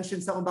she had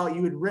mentioned something about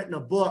you had written a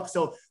book.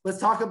 So let's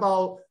talk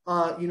about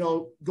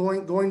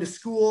going to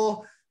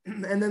school,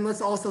 and then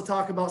let's also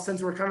talk about,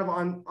 since we're kind of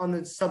on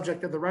the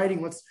subject of the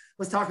writing, let's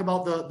talk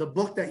about the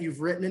book that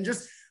you've written. And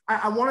just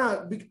I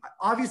want to,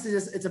 obviously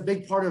it's a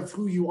big part of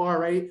who you are,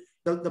 right?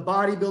 The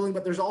bodybuilding,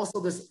 but there's also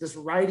this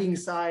writing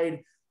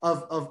side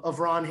of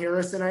Ron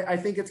Harris, and I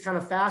think it's kind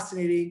of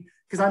fascinating,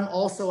 because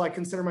I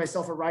consider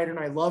myself a writer, and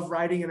I love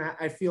writing, and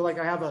I feel like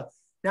I have a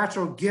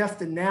natural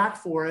gift and knack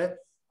for it.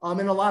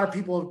 And a lot of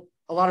people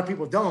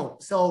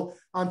don't. So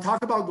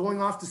talk about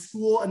going off to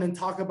school, and then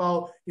talk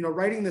about,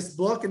 writing this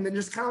book, and then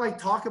just kind of like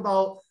talk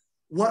about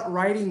what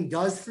writing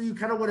does for you,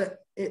 kind of what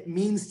it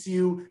means to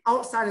you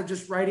outside of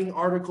just writing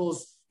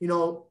articles, in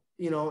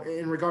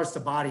regards to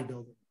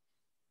bodybuilding.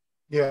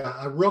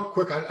 Yeah, real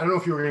quick, I don't know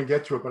if you were going to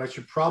get to it, but I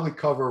should probably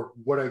cover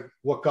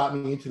what got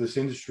me into this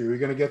industry. Are you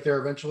going to get there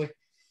eventually?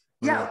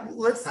 Yeah,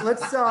 let's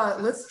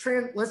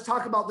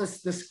talk about the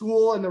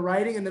school and the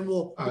writing, and then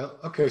we'll.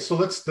 Okay, so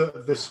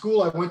the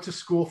school. I went to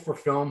school for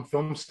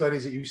film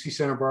studies at UC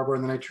Santa Barbara,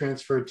 and then I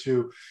transferred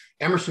to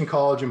Emerson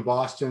College in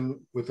Boston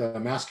with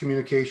mass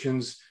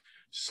communications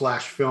 /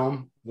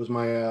 film was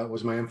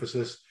my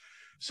emphasis.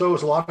 So it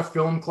was a lot of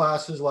film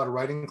classes, a lot of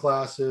writing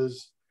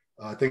classes.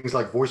 Things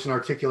like voice and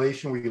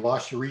articulation, where you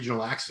lost your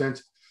regional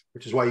accent,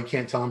 which is why you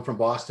can't tell I'm from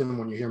Boston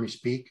when you hear me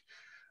speak.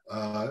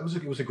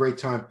 It was a great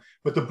time.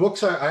 But the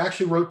books, I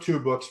actually wrote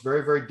 2 books,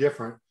 very, very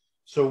different.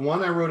 So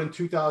one I wrote in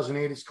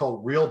 2008, it's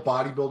called Real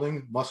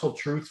Bodybuilding, Muscle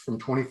Truth from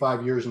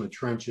 25 Years in the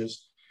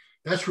Trenches.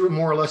 That's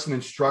more or less an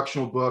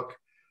instructional book,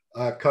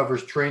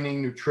 covers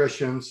training,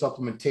 nutrition,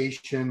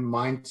 supplementation,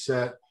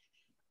 mindset.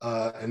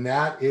 And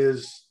that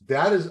is,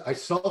 I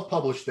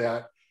self-published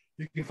that.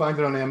 You can find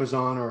it on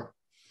Amazon, or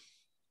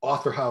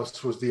Author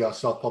House was the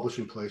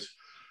self-publishing place.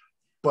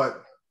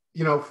 But,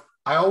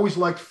 I always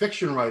liked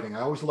fiction writing.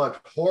 I always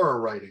liked horror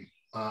writing.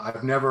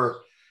 I've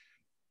never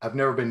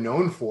been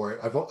known for it.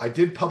 I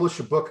did publish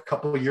a book a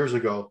couple of years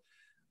ago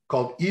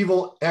called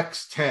Evil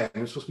X10. It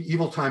was supposed to be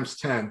Evil times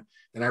 10.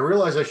 And I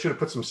realized I should have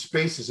put some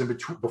spaces in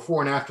between,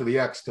 before and after the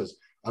X, because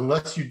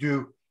unless you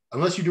do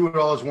it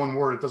all as one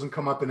word, it doesn't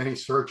come up in any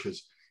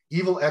searches.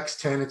 Evil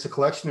X10. It's a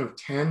collection of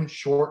 10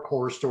 short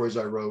horror stories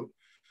I wrote.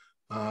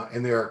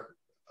 And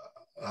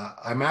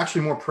I'm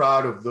actually more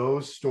proud of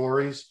those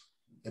stories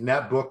in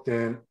that book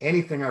than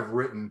anything I've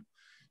written.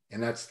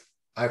 And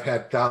I've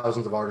had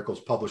thousands of articles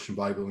published in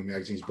bodybuilding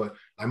magazines, but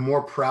I'm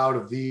more proud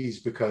of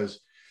these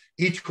because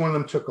each one of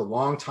them took a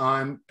long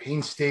time,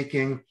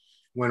 painstaking,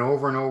 went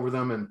over and over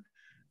them. And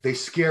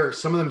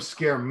some of them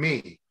scare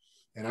me.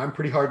 And I'm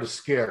pretty hard to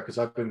scare because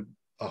I've been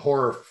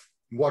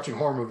watching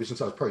horror movies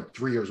since I was probably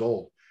 3 years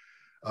old.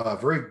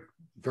 Very,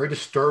 very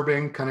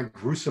disturbing, kind of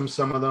gruesome,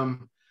 some of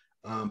them.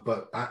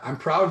 But I'm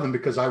proud of them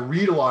because I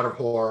read a lot of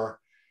horror.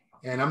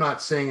 And I'm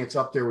not saying it's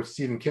up there with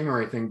Stephen King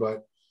or anything,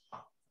 but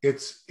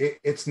it's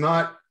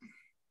not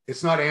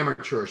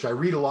amateurish. I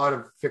read a lot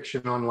of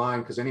fiction online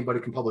because anybody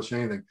can publish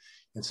anything,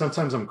 and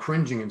sometimes I'm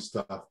cringing and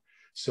stuff.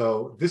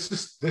 So this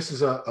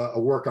is a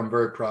work I'm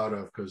very proud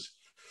of because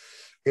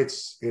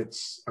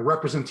it's a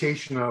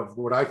representation of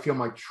what I feel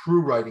my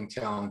true writing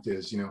talent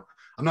is.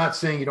 I'm not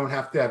saying you don't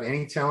have to have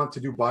any talent to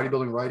do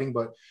bodybuilding writing,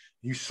 but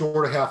you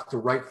sort of have to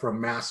write for a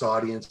mass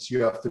audience.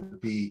 You have to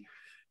be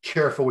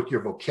careful with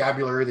your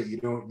vocabulary, that you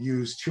don't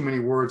use too many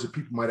words that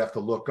people might have to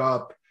look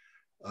up.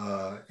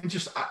 And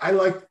just, I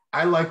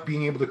like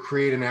being able to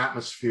create an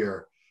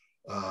atmosphere,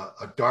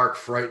 a dark,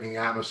 frightening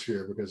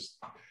atmosphere, because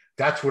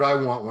that's what I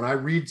want. When I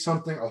read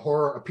something,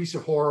 a piece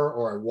of horror,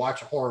 or I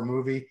watch a horror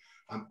movie,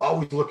 I'm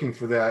always looking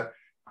for that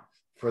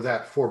for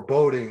that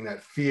foreboding,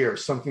 that fear,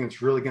 something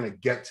that's really going to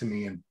get to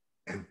me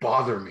and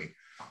bother me.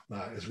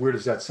 As weird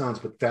as that sounds,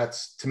 but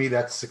that's, to me,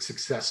 that's a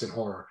success in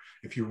horror.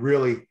 If you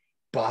really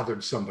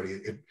bothered somebody,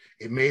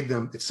 it made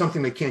them, it's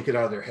something they can't get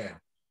out of their head.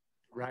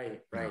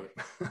 Right.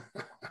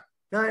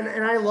 No,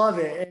 and I love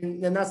it.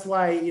 And that's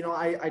why, you know,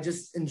 I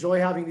just enjoy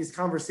having these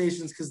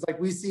conversations, because like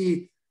we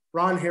see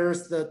Ron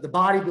Harris, the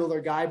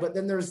bodybuilder guy, but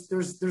then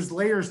there's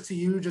layers to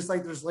you, just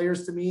like there's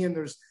layers to me, and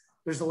there's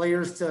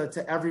layers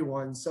to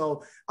everyone.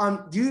 So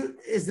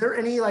is there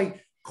any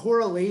like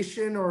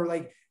correlation, or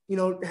like, you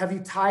know, have you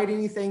tied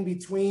anything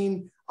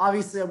between,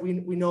 obviously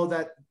we know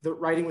that the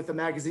writing with the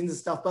magazines and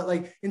stuff, but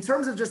like in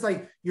terms of just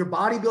like your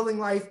bodybuilding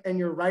life and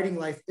your writing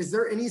life, is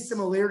there any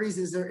similarities?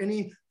 Is there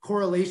any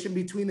correlation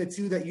between the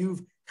two that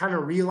you've kind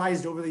of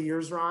realized over the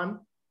years, Ron?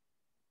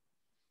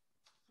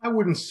 I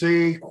wouldn't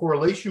say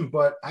correlation,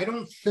 but I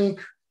don't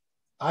think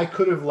I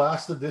could have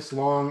lasted this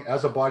long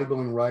as a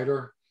bodybuilding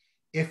writer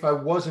if I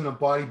wasn't a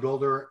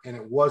bodybuilder and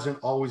it wasn't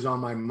always on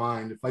my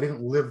mind. If I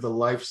didn't live the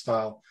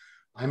lifestyle,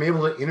 I'm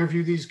able to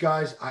interview these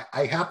guys.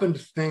 I happen to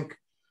think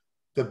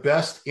the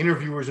best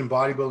interviewers in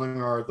bodybuilding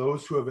are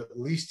those who have at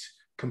least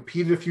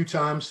competed a few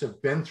times,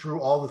 have been through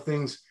all the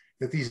things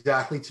that these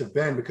athletes have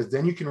been, because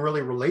then you can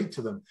really relate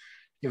to them.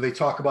 You know, they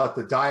talk about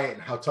the diet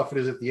and how tough it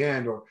is at the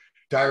end, or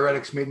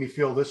diuretics made me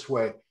feel this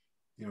way,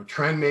 you know,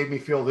 trend made me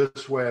feel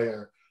this way,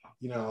 or,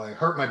 you know, I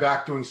hurt my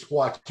back doing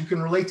squats. You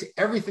can relate to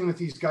everything that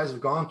these guys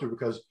have gone through,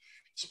 because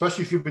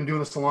especially if you've been doing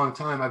this a long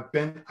time, I've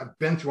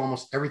been through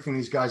almost everything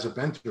these guys have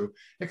been through,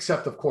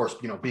 except of course,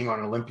 you know, being on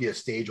an Olympia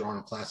stage or on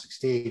a classic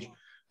stage.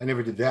 I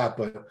never did that,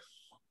 but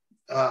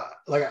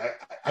like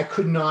I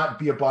could not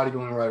be a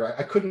bodybuilding writer.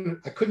 I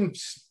couldn't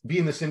be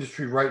in this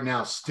industry right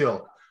now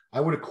still. I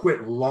would have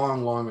quit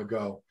long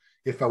ago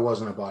if I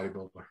wasn't a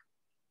bodybuilder.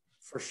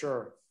 For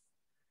sure.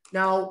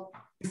 Now,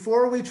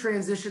 before we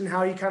transition,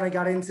 how you kind of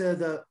got into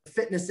the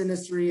fitness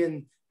industry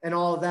and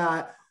all of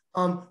that,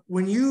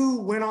 when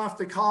you went off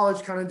to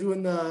college, kind of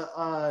doing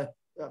the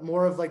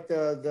more of like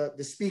the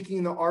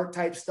speaking, the art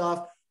type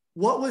stuff,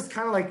 what was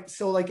kind of like,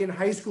 so like in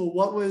high school,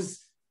 what was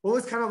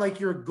kind of like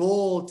your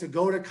goal to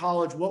go to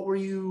college? What were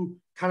you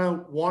kind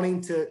of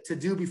wanting to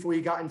do before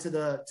you got into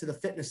the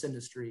fitness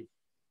industry?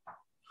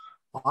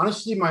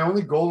 Honestly, my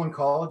only goal in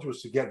college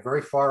was to get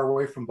very far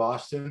away from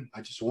Boston.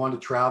 I just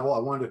wanted to travel. I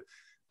wanted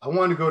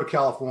to go to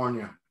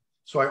California.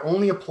 So I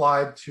only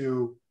applied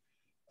to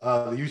the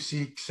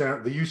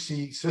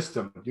UC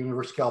system, the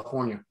University of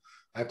California.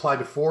 I applied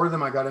to 4 of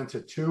them. I got into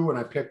 2, and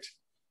I picked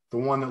the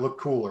one that looked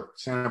cooler,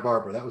 Santa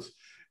Barbara.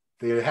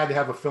 They had to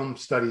have a film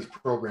studies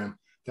program.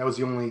 That was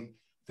the only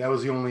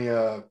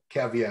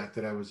caveat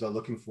that I was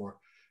looking for.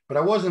 But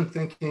I wasn't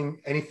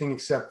thinking anything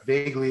except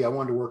vaguely. I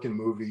wanted to work in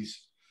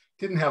movies.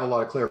 Didn't have a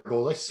lot of clear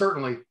goals. I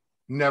certainly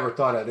never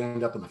thought I'd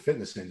end up in the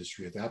fitness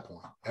industry at that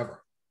point,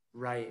 ever.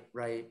 Right.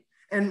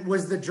 And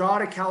was the draw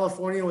to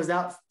California, was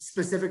that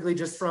specifically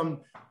just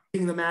from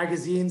reading the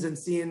magazines and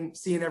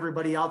seeing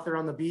everybody out there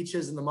on the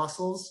beaches and the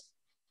muscles?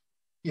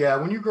 Yeah,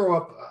 when you grow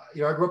up,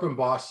 you know, I grew up in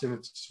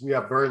Boston. We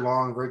have very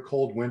long, very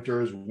cold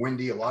winters,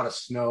 windy, a lot of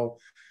snow.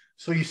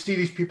 So you see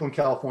these people in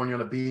California on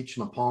the beach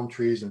and the palm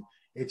trees, and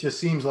it just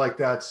seems like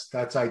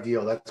that's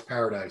ideal. That's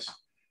paradise.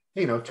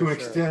 You know, to an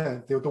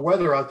extent, the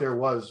weather out there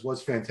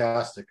was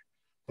fantastic,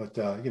 but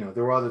you know,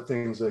 there were other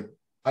things. Like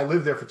I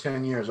lived there for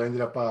 10 years. I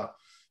ended up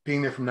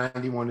being there from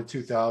 91 to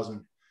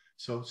 2000.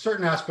 So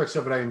certain aspects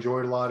of it I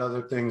enjoyed a lot.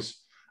 Other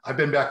things I've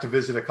been back to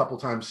visit a couple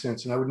times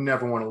since, and I would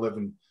never want to live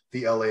in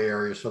the LA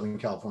area, Southern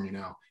California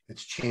now.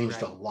 It's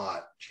changed a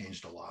lot.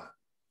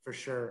 For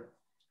sure.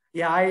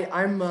 Yeah,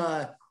 I'm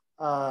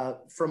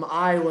from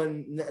Iowa,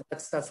 and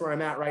that's where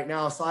I'm at right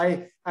now. So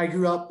I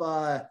grew up,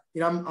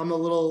 you know, I'm a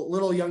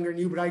little younger than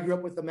you, but I grew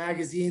up with the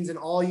magazines, and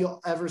all you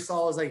ever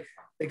saw was like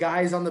the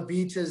guys on the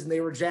beaches, and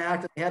they were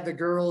jacked, and they had the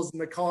girls in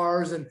the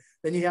cars, and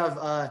then you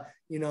have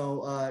you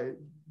know,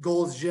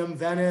 Gold's Gym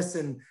Venice,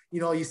 and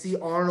you know, you see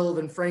Arnold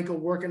and Franco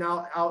working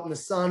out in the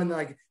sun, and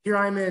like here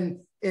I'm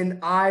in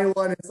Iowa,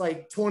 and it's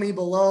like 20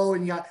 below,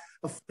 and you got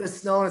a foot of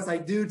snow, and it's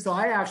like, dude. So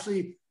I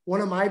actually,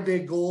 one of my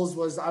big goals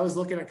was I was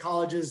looking at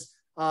colleges,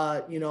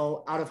 you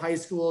know, out of high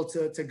school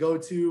to go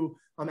to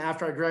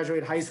after I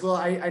graduated high school.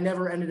 I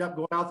never ended up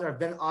going out there. I've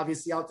been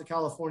obviously out to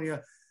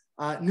California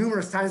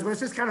numerous times, but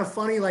it's just kind of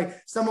funny, like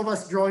some of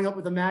us growing up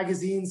with the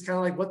magazines, kind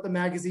of like what the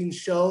magazines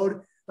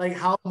showed, like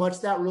how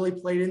much that really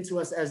played into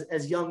us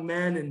as young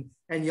men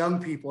and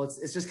young people.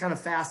 It's just kind of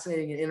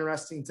fascinating and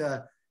interesting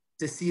to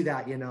see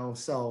that, you know.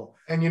 So,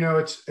 and you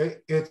know,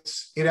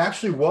 it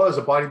actually was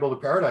a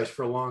bodybuilder paradise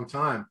for a long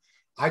time.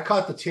 I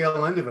caught the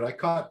tail end of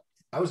it.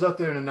 I was out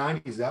there in the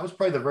 90s. That was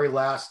probably the very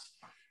last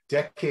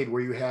decade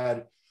where you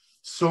had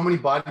so many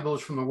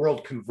bodybuilders from the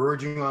world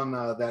converging on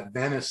that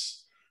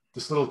Venice,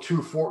 this little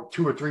 2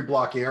 or 3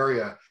 block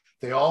area.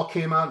 They all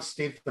came out and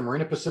stayed at the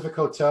Marina Pacific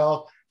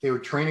Hotel. They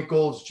would train at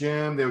Gold's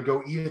Gym. They would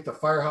go eat at the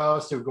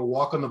Firehouse. They would go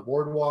walk on the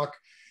boardwalk.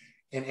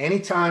 And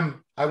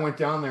anytime I went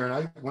down there,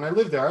 and when I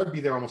lived there, I would be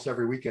there almost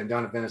every weekend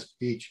down at Venice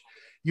Beach.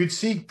 You'd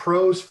see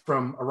pros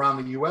from around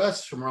the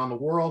US, from around the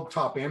world,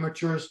 top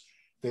amateurs.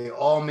 they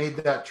all made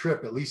that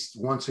trip at least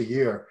once a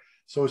year.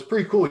 So it's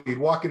pretty cool. You'd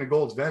walk into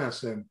Gold's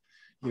Venice and,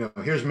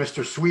 here's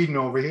Mr. Sweden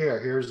over here.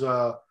 Here's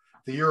the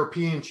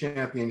European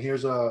champion.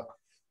 Here's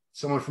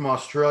someone from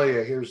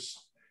Australia. Here's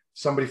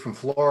somebody from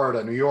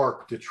Florida, New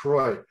York,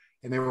 Detroit.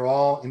 And they were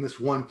all in this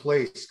one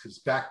place because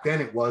back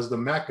then it was the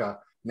Mecca.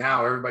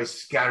 Now everybody's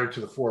scattered to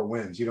the four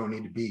winds. You don't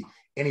need to be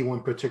any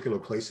one particular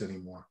place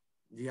anymore.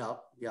 Yep.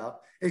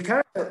 It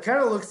kind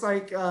of looks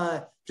like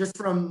just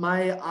from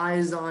my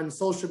eyes on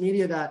social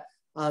media that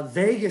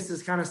Vegas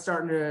is kind of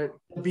starting to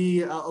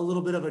be a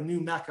little bit of a new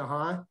Mecca,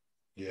 huh?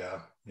 Yeah.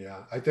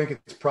 I think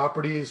its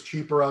property is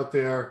cheaper out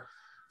there.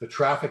 The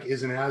traffic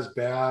isn't as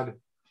bad.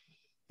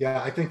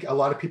 Yeah, I think a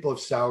lot of people have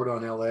soured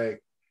on LA.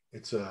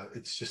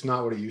 It's just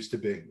not what it used to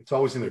be. It's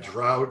always in a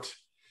drought.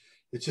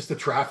 It's just the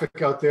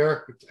traffic out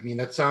there. I mean,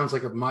 that sounds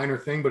like a minor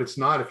thing, but it's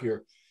not. If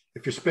you're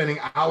spending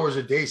hours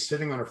a day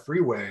sitting on a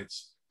freeway,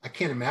 I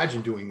can't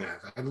imagine doing that.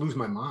 I'd lose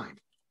my mind.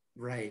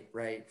 Right,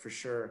 for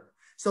sure.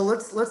 So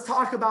let's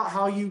talk about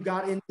how you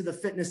got into the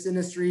fitness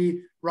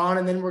industry, Ron,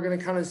 and then we're going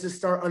to kind of just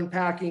start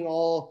unpacking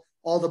all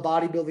the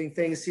bodybuilding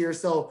things here.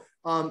 So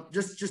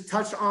just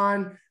touch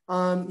on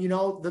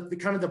the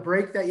kind of the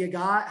break that you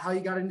got, how you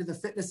got into the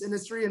fitness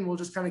industry, and we'll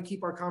just kind of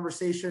keep our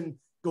conversation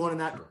going in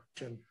that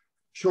direction.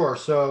 Sure.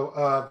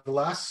 So the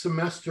last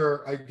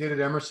semester I did at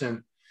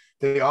Emerson,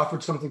 they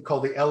offered something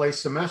called the LA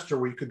semester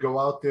where you could go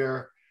out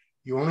there.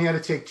 You only had to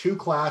take 2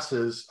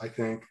 classes, I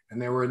think,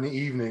 and they were in the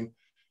evening.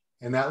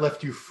 And that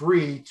left you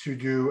free to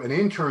do an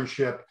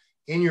internship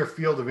in your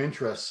field of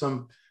interest,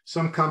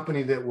 some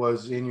company that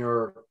was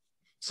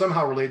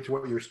somehow related to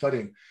what you were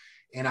studying.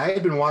 And I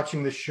had been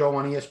watching this show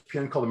on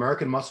ESPN called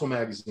American Muscle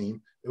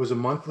Magazine. It was a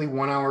monthly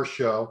 1-hour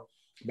show,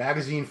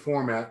 magazine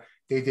format.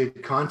 They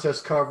did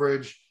contest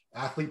coverage,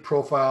 athlete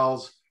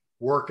profiles,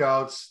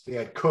 workouts. They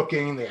had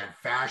cooking, they had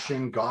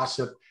fashion,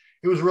 gossip.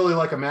 It was really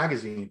like a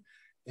magazine.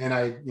 And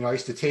I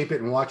used to tape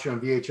it and watch it on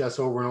VHS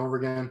over and over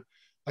again.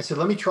 I said,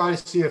 let me try to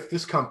see if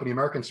this company,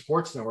 American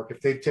Sports Network,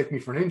 if they'd take me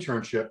for an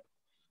internship.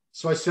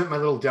 So I sent my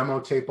little demo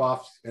tape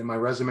off and my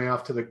resume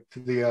off to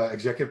the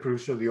executive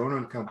producer of the owner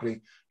of the company, a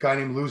guy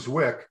named Lou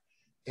Zwick.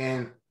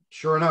 And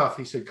sure enough,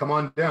 he said, come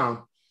on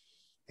down.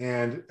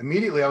 And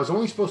immediately I was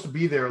only supposed to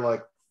be there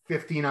like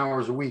 15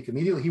 hours a week.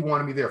 Immediately he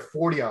wanted me there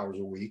 40 hours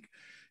a week,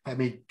 had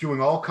me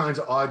doing all kinds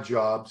of odd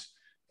jobs.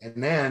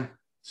 And then,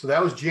 so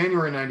that was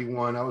January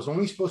 91. I was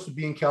only supposed to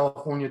be in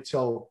California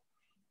till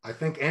I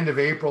think end of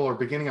April or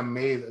beginning of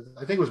May.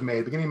 I think it was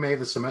May, beginning of May,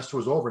 the semester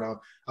was over. Now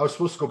I was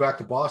supposed to go back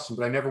to Boston,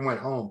 but I never went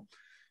home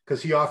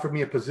because he offered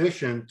me a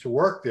position to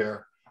work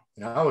there.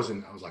 And I was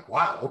like,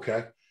 wow,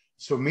 okay.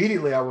 So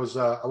immediately I was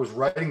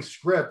writing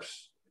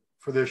scripts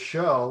for this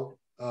show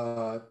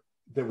that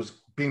was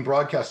being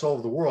broadcast all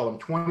over the world. I'm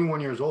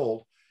 21 years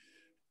old,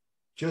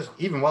 just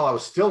even while I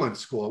was still in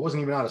school. I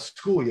wasn't even out of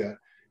school yet.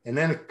 And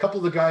then a couple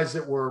of the guys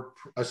that were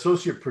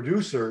associate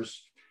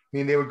producers, I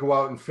mean, they would go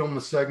out and film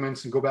the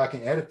segments and go back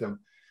and edit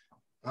them.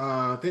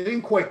 They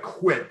didn't quite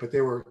quit, but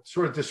they were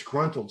sort of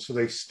disgruntled. So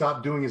they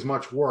stopped doing as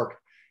much work.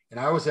 And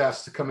I was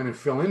asked to come in and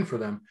fill in for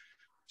them.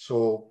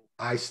 So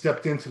I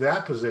stepped into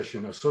that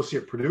position,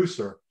 associate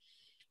producer.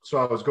 So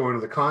I was going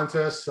to the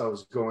contests. I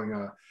was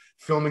going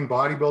filming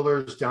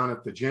bodybuilders down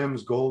at the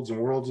gyms, Golds and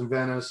Worlds in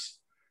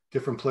Venice,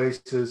 different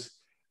places.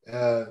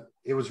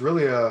 It was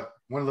really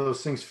one of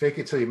those things, fake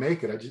it till you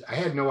make it. I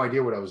had no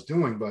idea what I was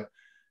doing, but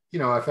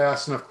if I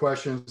asked enough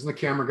questions, and the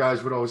camera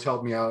guys would always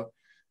help me out.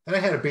 And I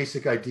had a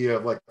basic idea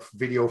of like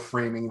video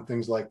framing and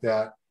things like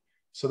that.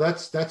 So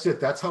that's it.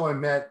 That's how I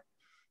met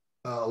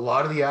a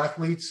lot of the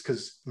athletes,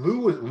 because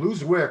Lou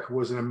Zwick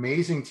was an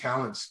amazing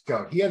talent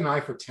scout. He had an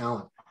eye for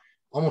talent.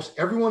 Almost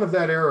everyone of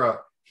that era,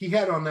 he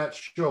had on that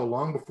show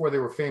long before they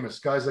were famous.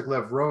 Guys like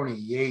Lev Roney,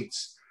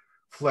 Yates,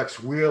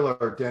 Flex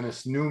Wheeler,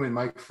 Dennis Newman,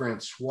 Mike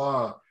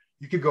Francois.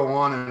 You could go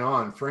on and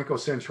on. Franco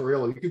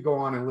Santorillo. You could go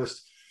on and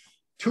list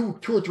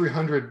 200 or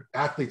 300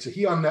 athletes that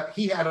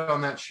he had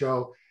on that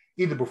show,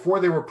 either before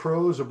they were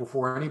pros or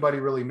before anybody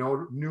really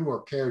knew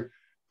or cared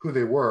who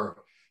they were.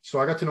 So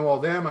I got to know all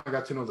them. I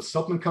got to know the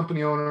supplement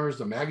company owners,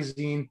 the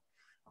magazine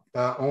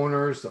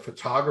owners, the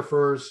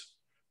photographers.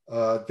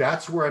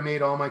 That's where I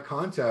made all my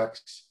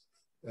contacts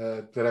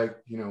that I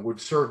would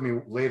serve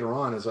me later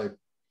on as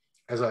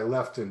I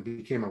left and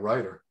became a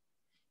writer.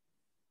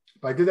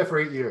 But I did that for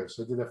 8 years.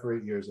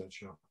 That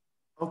show.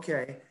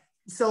 Okay,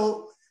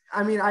 so.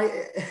 I mean,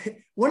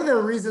 one of the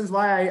reasons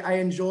why I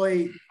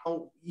enjoy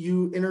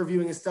you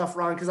interviewing and stuff,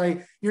 Ron, because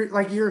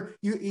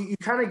you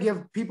kind of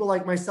give people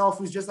like myself,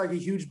 who's just like a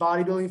huge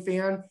bodybuilding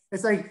fan.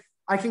 It's like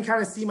I can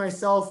kind of see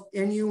myself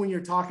in you when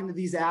you're talking to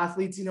these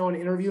athletes, and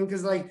interviewing,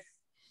 because like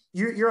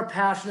you're a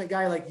passionate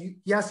guy. Like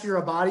yes, you're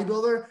a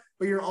bodybuilder,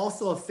 but you're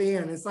also a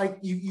fan. It's like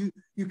you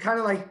kind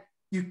of like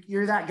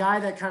you're that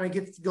guy that kind of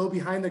gets to go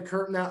behind the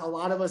curtain that a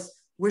lot of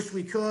us wish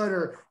we could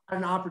or had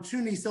an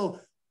opportunity. So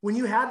when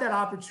you had that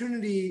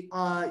opportunity,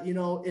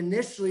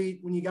 initially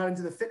when you got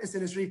into the fitness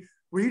industry,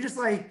 were you just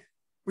kind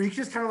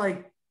of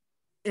like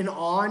in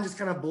awe and just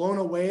kind of blown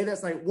away.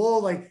 That's like, whoa,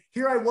 like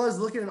here I was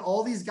looking at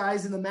all these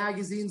guys in the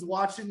magazines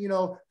watching, you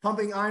know,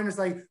 Pumping Iron. It's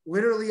like,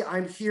 literally,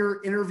 I'm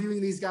here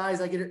interviewing these guys.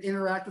 I get to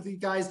interact with these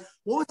guys.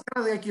 What was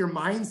kind of like your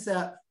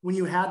mindset when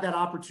you had that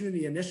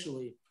opportunity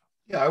initially?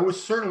 Yeah, I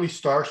was certainly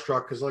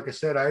starstruck because, like I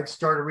said, I had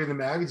started reading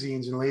the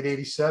magazines in late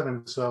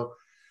 '87. So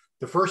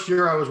the first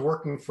year I was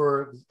working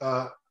for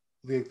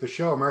the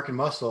show American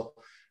Muscle,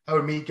 I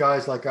would meet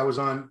guys like I was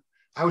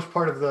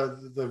part of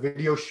the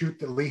video shoot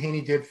that Lee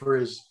Haney did for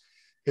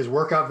his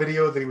workout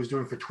video that he was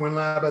doing for Twin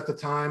Lab at the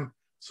time.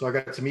 So I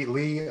got to meet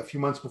Lee a few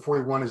months before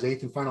he won his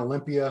 8th and final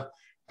Olympia.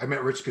 I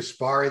met Rich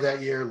Gaspari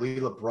that year, Lee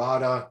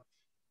Labrada.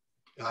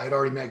 I had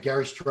already met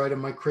Gary Stride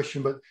and Mike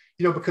Christian, but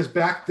you know, because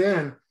back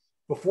then,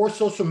 before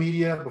social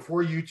media,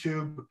 before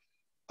YouTube,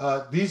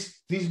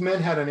 these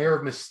men had an air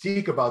of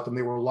mystique about them.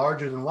 They were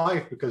larger than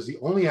life because the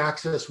only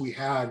access we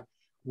had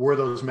were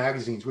those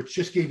magazines, which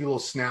just gave you a little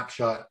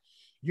snapshot.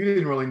 You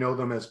didn't really know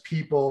them as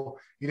people.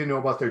 You didn't know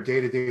about their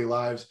day-to-day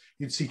lives.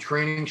 You'd see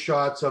training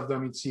shots of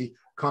them. You'd see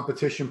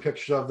competition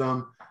pictures of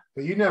them,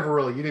 but you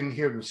didn't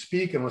hear them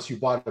speak unless you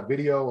bought a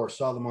video or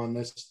saw them on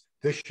this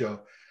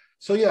show.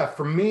 So yeah,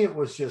 for me, it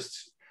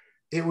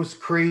was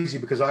crazy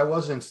because I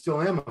was and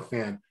still am a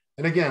fan.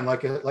 And again,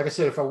 like I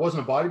said, if I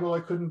wasn't a bodybuilder,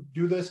 I couldn't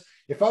do this.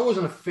 If I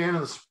wasn't a fan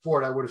of the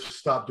sport, I would have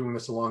stopped doing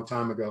this a long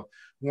time ago.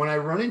 When I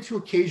run into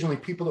occasionally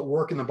people that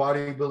work in the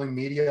bodybuilding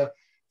media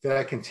that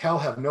I can tell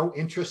have no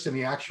interest in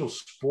the actual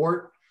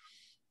sport,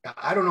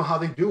 I don't know how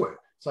they do it.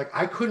 It's like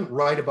I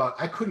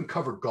couldn't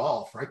cover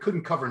golf or I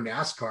couldn't cover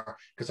NASCAR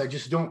because I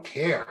just don't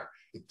care.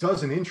 It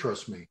doesn't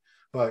interest me.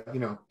 But, you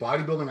know,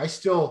 bodybuilding, I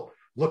still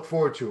look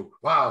forward to,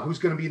 wow, who's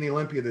going to be in the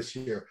Olympia this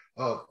year?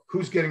 Oh,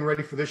 who's getting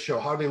ready for this show?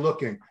 How are they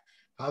looking?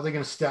 How are they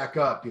going to stack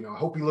up? You know, I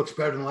hope he looks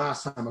better than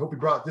last time. I hope he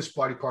brought this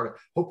body part. I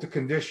hope the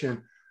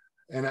condition.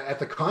 And at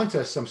the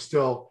contest, I'm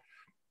still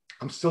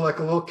like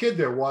a little kid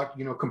there,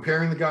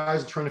 comparing the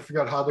guys and trying to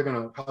figure out how they're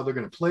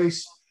going to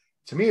place.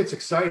 To me, it's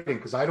exciting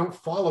because I don't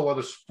follow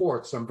other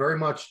sports. I'm very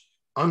much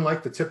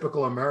unlike the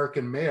typical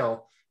American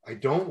male. I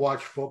don't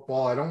watch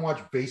football. I don't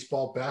watch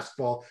baseball,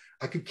 basketball.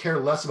 I could care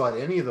less about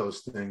any of those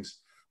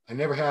things. I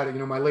never had it. You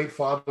know, my late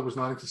father was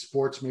not into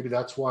sports. Maybe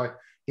that's why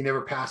he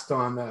never passed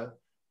on that.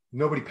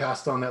 Nobody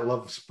passed on that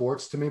love of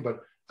sports to me, but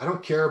I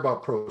don't care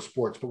about pro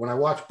sports. But when I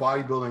watch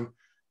bodybuilding,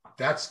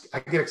 I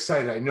get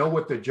excited. I know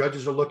what the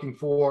judges are looking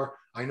for.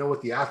 I know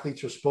what the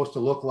athletes are supposed to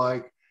look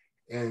like.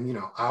 And, you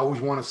know, I always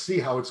want to see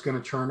how it's going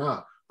to turn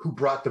out. Who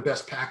brought the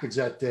best package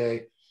that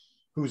day?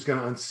 Who's going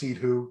to unseat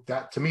who?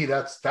 That, to me,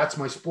 that's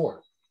my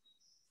sport.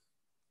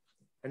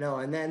 I know.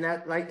 And then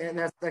that's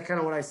kind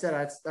of what I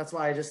said. That's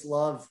why I just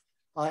love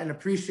and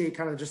appreciate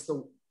kind of just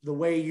the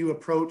way you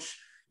approach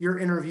your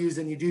interviews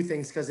and you do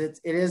things, because it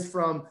is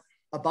from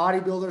a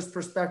bodybuilder's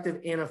perspective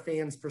and a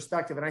fan's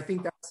perspective. And I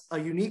think that's a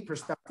unique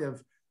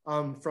perspective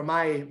from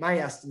my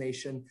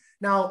estimation.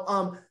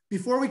 Now,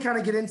 before we kind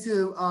of get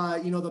into,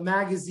 the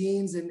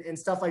magazines and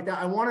stuff like that,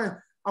 I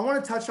want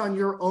to touch on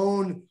your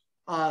own,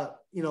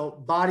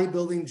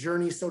 bodybuilding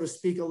journey, so to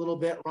speak, a little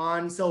bit,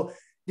 Ron. So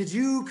did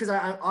you, because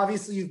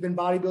obviously you've been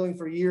bodybuilding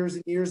for years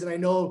and years, and I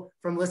know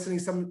from listening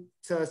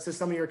to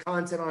some of your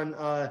content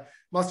on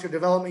muscular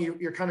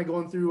development, you're kind of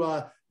going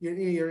through,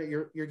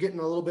 you're getting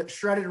a little bit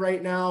shredded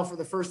right now for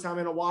the first time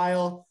in a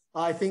while.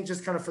 I think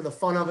just kind of for the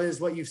fun of it is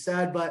what you've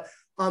said, but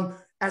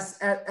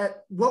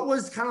what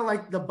was kind of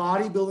like the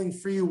bodybuilding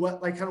for you?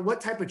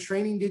 What type of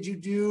training did you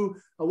do?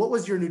 What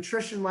was your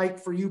nutrition like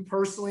for you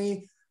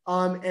personally?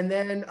 And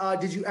then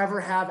did you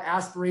ever have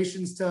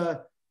aspirations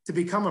to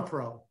become a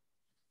pro?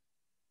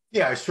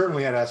 Yeah, I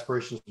certainly had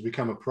aspirations to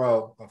become a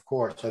pro. Of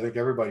course, I think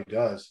everybody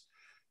does.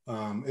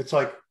 It's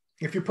like,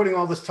 if you're putting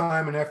all this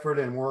time and effort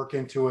and work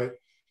into it,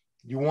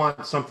 you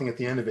want something at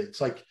the end of it.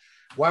 It's like,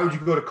 why would you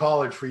go to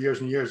college for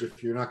years and years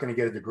if you're not going to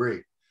get a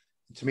degree?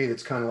 To me,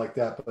 that's kind of like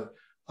that. But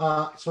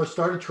so I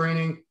started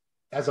training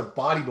as a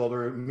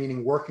bodybuilder,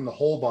 meaning working the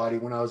whole body,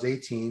 when I was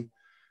 18.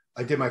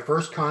 I did my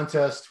first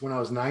contest when I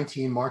was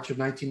 19, March of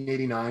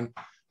 1989.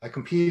 I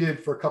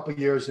competed for a couple of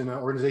years in an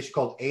organization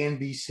called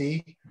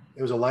ANBC.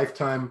 It was a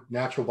lifetime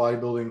natural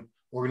bodybuilding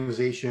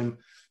organization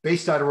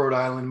based out of Rhode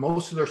Island.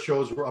 Most of their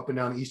shows were up and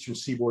down the eastern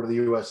seaboard of the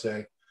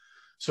USA.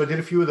 So I did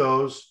a few of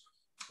those.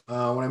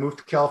 When I moved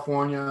to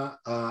California,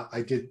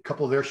 I did a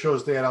couple of their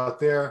shows they had out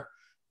there.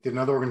 Did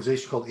another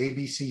organization called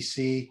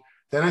ABCC.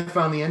 Then I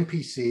found the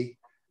NPC.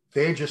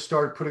 They had just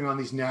started putting on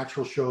these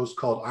natural shows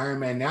called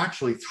Ironman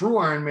Naturally through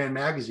Ironman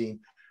Magazine,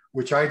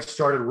 which I had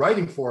started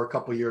writing for a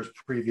couple of years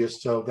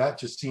previous. So that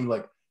just seemed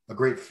like a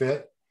great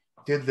fit.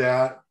 Did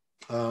that.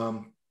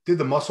 Did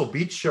the Muscle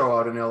Beach show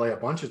out in LA a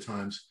bunch of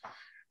times.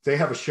 They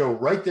have a show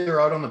right there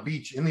out on the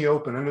beach in the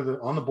open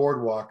on the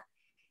boardwalk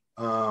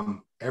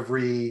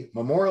every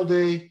Memorial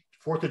Day,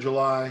 4th of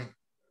July,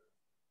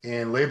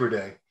 and Labor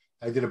Day.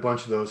 I did a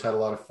bunch of those, had a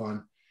lot of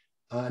fun.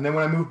 And then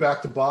when I moved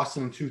back to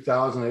Boston in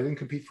 2000, I didn't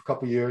compete for a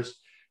couple of years,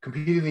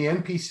 competed in the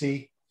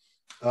NPC,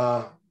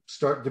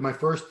 did my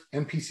first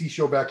NPC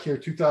show back here,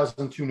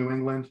 2002, New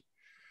England,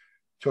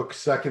 took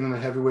second in the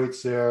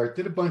heavyweights there,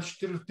 did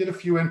a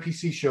few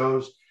NPC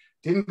shows,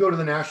 Didn't go to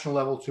the national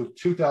level till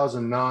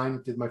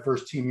 2009. Did my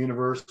first team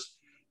universe.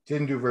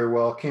 Didn't do very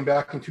well. Came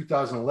back in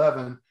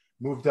 2011.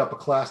 Moved up a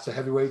class to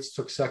heavyweights.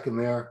 Took second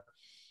there,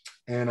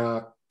 and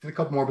did a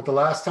couple more. But the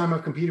last time I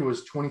competed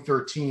was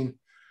 2013.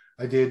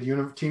 I did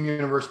Team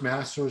Universe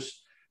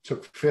Masters.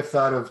 Took fifth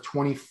out of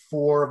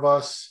 24 of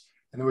us,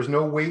 and there was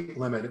no weight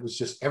limit. It was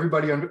just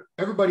everybody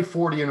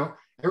 40.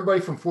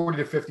 Everybody from 40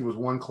 to 50 was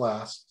one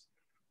class.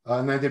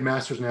 And then I did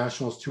Masters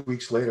Nationals 2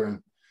 weeks later,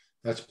 and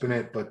that's been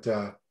it. But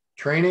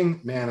training,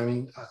 man, I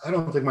mean, I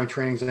don't think my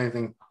training's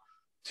anything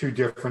too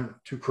different,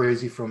 too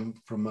crazy from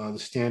the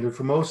standard.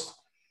 For most,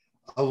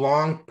 a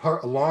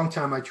long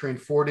time, I trained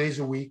 4 days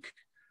a week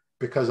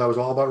because I was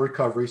all about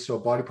recovery. So a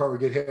body part would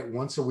get hit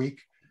once a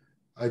week.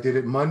 I did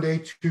it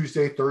Monday,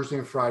 Tuesday, Thursday,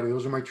 and Friday.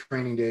 Those are my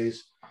training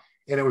days.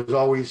 And it was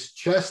always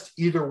chest,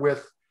 either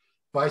with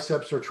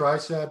biceps or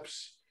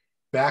triceps,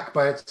 back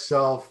by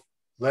itself,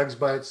 legs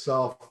by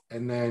itself,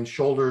 and then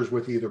shoulders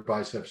with either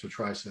biceps or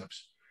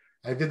triceps.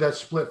 I did that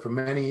split for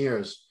many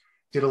years.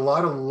 Did a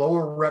lot of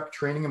lower rep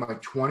training in my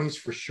 20s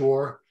for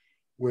sure,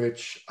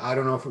 which I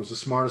don't know if it was the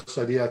smartest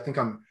idea. I think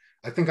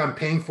I'm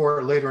paying for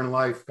it later in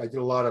life. I did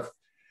a lot of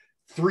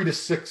 3 to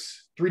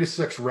 6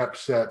 rep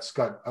sets.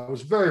 I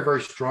was very,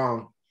 very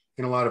strong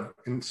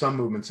in some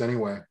movements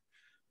anyway.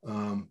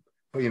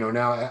 But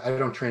now I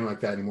don't train like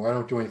that anymore. I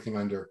don't do anything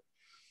under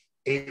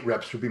 8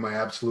 reps would be my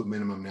absolute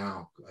minimum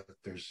now.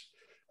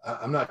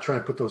 I'm not trying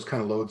to put those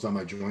kind of loads on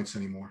my joints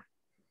anymore.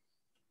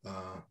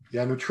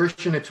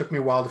 Nutrition, it took me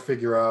a while to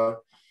figure out.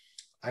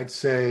 I'd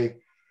say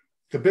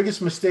the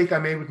biggest mistake I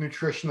made with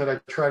nutrition that I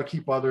try to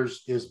keep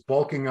others is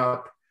bulking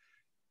up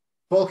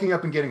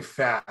and getting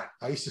fat.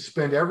 I used to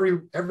spend every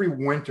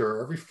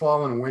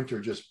fall and winter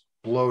just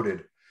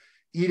bloated,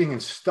 eating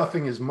and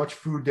stuffing as much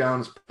food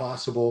down as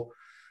possible.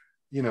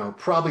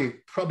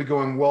 Probably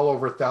going well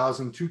over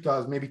 1,000,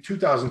 2,000, maybe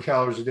 2,000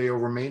 calories a day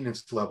over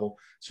maintenance level.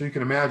 So you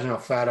can imagine how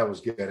fat I was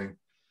getting.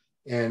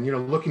 And,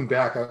 looking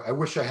back, I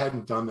wish I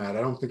hadn't done that.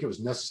 I don't think it was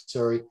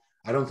necessary.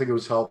 I don't think it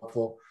was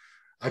helpful.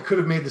 I could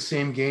have made the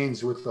same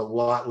gains with a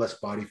lot less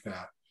body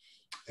fat.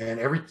 And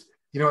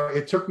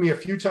it took me a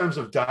few times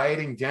of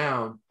dieting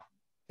down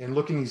and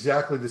looking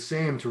exactly the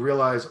same to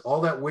realize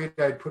all that weight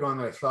I'd put on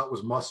that I thought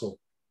was muscle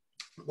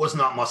was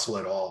not muscle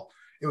at all.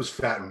 It was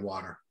fat and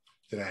water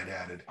that I had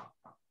added.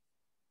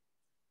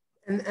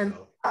 And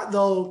that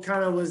though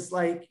kind of was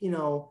like,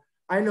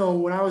 I know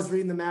when I was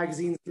reading the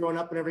magazines growing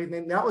up and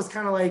everything, that was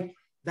kind of like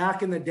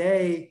back in the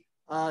day,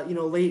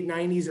 late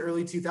 90s,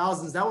 early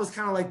 2000s, that was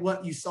kind of like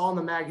what you saw in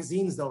the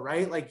magazines though,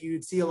 right? Like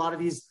you'd see a lot of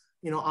these,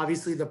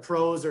 obviously the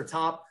pros or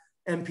top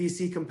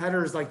NPC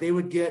competitors, like they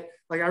would get,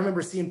 like I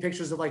remember seeing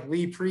pictures of like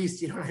Lee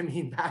Priest, you know what I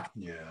mean? Back.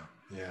 Yeah.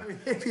 I mean,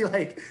 it'd be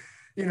like,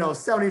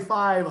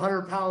 75,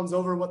 100 pounds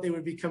over what they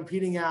would be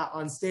competing at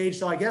on stage.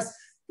 So I guess,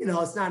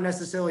 it's not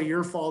necessarily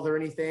your fault or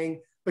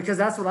anything, because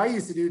that's what I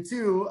used to do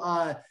too.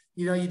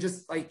 You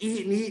just like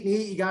eat and eat and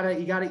eat. You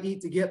gotta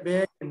eat to get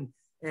big.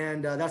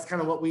 And that's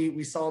kind of what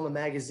we saw in the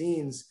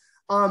magazines.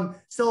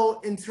 So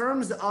in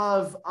terms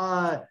of,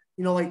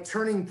 like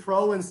turning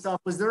pro and stuff,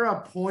 was there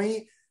a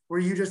point where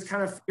you just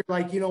kind of feel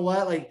like,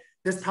 like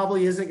this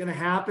probably isn't going to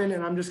happen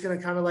and I'm just going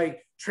to kind of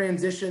like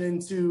transition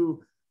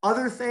into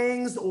other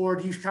things? Or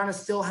do you kind of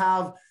still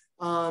have,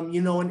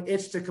 an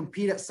itch to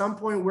compete at some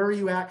point? Where are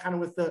you at kind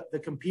of with the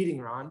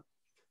competing, Ron?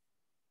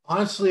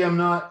 Honestly, I'm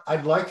not.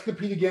 I'd like to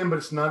compete again, but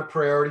it's not a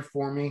priority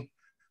for me.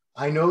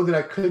 I know that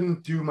I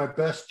couldn't do my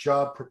best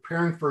job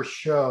preparing for a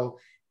show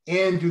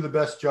and do the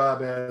best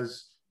job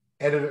as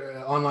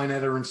editor, online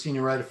editor and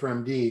senior writer for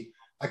MD.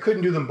 I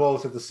couldn't do them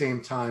both at the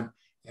same time.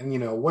 And,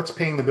 what's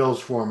paying the bills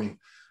for me?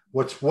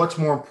 What's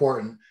more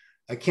important?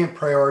 I can't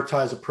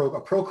prioritize a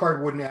pro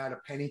card wouldn't add a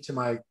penny to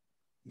my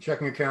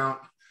checking account.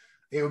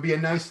 It would be a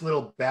nice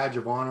little badge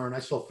of honor, a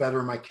nice little feather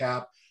in my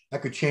cap. I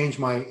could change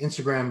my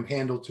Instagram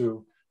handle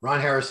to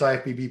Ron Harris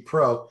IFBB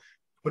Pro,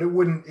 but it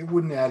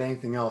wouldn't add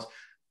anything else.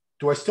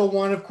 Do I still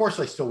want it? Of course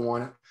I still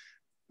want it.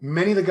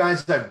 Many of the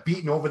guys that I've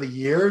beaten over the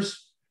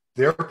years,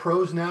 they're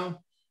pros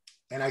now.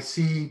 And I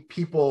see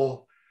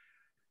people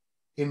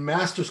in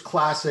Masters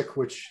Classic,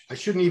 which I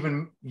shouldn't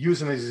even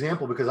use as an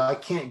example because I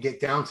can't get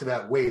down to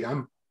that weight.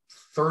 I'm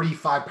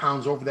 35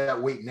 pounds over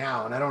that weight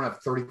now, and I don't have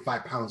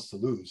 35 pounds to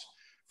lose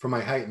for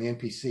my height in the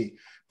NPC.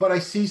 But I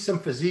see some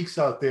physiques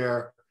out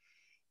there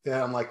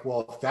that I'm like,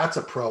 well, if that's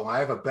a pro, I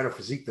have a better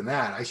physique than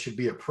that. I should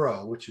be a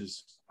pro, which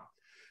is,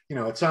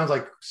 it sounds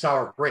like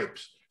sour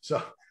grapes.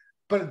 So,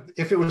 but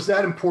if it was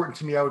that important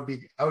to me, I would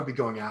be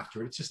going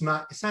after it. It's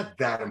not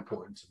that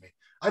important to me.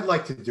 I'd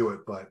like to do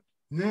it, but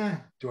nah,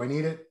 do I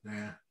need it?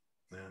 Nah.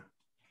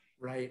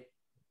 Right.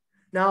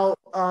 Now,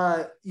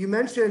 you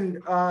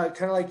mentioned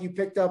kind of like you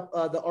picked up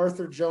the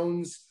Arthur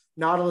Jones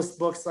Nautilus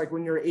books, like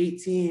when you were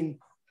 18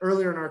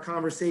 earlier in our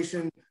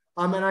conversation.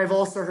 And I've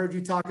also heard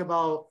you talk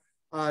about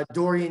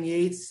Dorian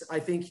Yates. I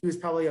think he was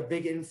probably a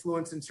big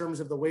influence in terms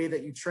of the way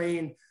that you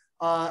train.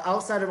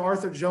 Outside of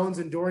Arthur Jones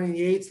and Dorian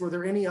Yates, were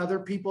there any other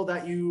people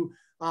that you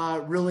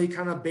really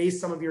kind of based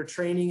some of your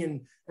training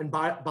and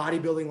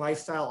bodybuilding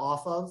lifestyle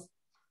off of?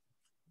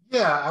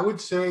 Yeah, I would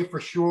say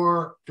for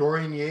sure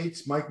Dorian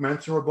Yates, Mike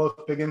Mentzer were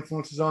both big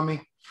influences on me.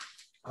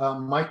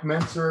 Mike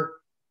Mentzer,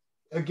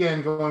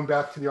 again, going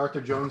back to the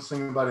Arthur Jones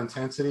thing about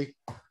intensity,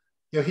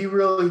 he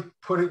really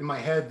put it in my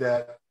head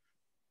that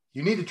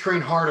you need to train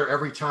harder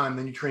every time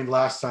than you trained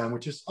last time,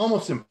 which is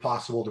almost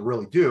impossible to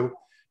really do.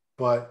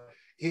 But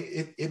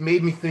it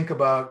made me think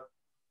about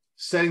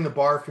setting the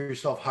bar for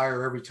yourself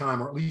higher every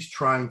time, or at least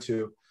trying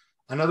to.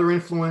 Another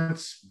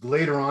influence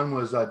later on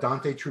was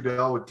Dante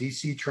Trudel with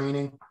DC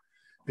training,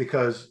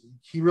 because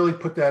he really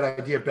put that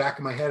idea back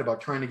in my head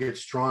about trying to get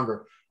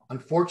stronger.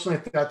 Unfortunately,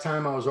 at that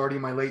time, I was already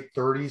in my late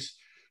 30s,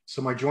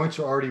 so my joints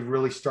are already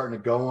really starting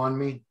to go on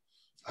me.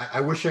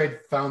 I wish I'd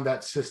found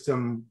that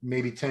system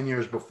maybe 10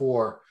 years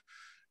before,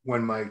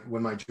 when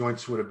my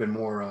joints would have been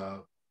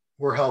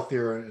were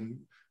healthier and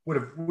would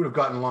have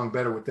gotten along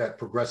better with that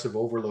progressive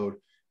overload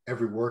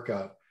every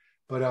workout.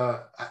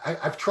 But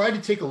I've tried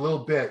to take a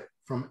little bit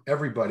from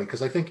everybody,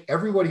 because I think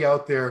everybody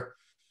out there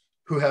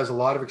who has a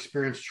lot of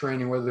experience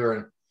training, whether they're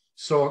a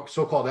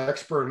so-called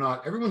expert or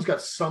not, everyone's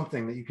got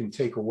something that you can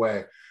take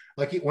away.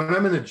 Like when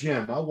I'm in the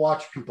gym, I'll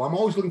watch people. I'm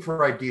always looking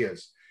for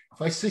ideas.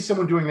 If I see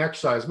someone doing an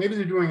exercise, maybe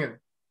they're doing it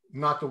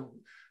not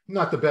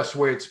the best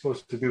way it's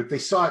supposed to do it. They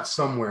saw it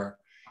somewhere,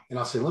 and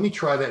I'll say, let me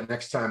try that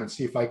next time and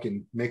see if I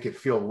can make it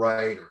feel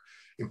right or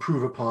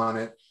improve upon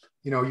it.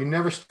 You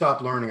never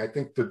stop learning. I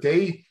think the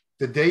day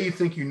you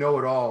think you know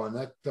it all, and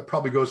that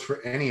probably goes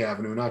for any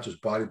avenue, not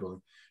just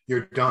bodybuilding,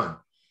 you're done.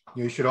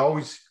 You should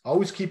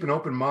always keep an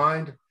open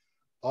mind,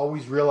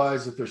 always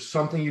realize that there's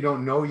something you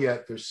don't know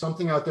yet. There's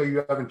something out there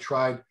you haven't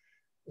tried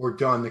or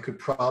done that could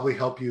probably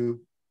help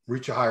you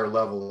reach a higher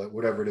level at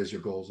whatever it is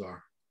your goals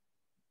are.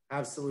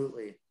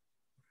 Absolutely.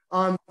 So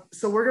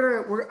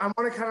I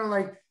want to kind of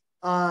like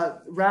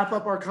wrap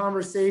up our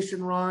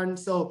conversation, Ron.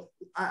 So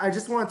I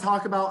just want to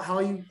talk about how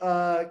you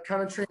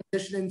kind of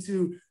transition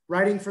into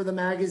writing for the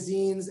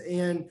magazines,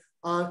 and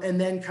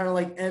then kind of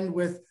like end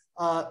with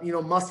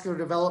muscular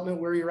development,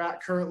 where you're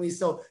at currently.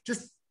 So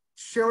just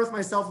share with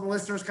myself and the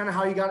listeners kind of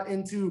how you got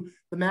into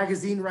the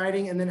magazine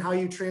writing, and then how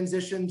you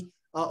transitioned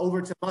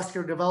over to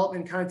muscular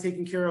development, kind of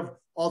taking care of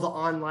all the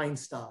online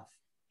stuff.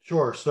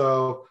 Sure.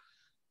 So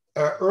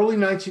early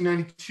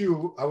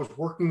 1992, I was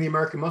working the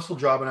American Muscle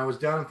job, and I was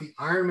down at the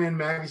Ironman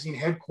magazine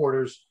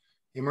headquarters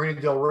in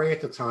Marina Del Rey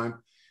at the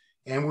time.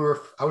 And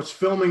I was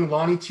filming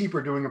Lonnie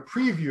Teeper doing a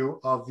preview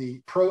of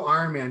the Pro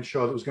Ironman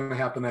show that was going to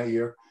happen that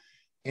year.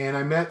 And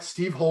I met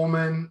Steve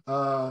Holman,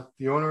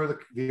 the owner of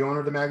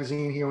the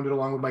magazine. He owned it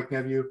along with Mike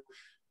Nevue.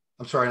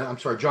 I'm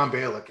sorry, John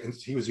Balick, and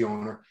he was the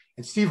owner.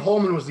 And Steve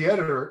Holman was the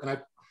editor. And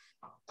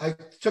I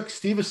took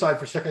Steve aside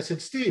for a second. I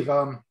said, Steve,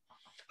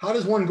 how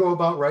does one go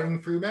about writing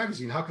for your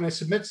magazine? How can I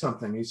submit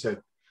something? He said,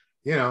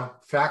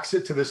 fax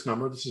it to this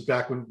number. This is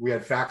back when we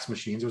had fax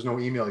machines. There was no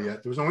email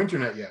yet. There was no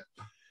internet yet.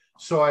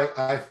 So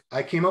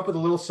I came up with a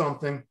little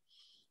something,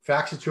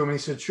 faxed it to him, and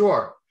he said,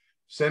 sure,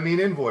 send me an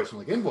invoice. I'm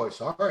like,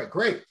 invoice? All right,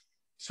 great.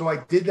 So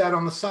I did that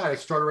on the side. I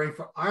started writing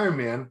for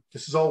Ironman.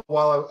 This is all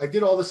while I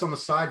did all this on the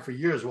side for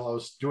years while I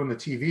was doing the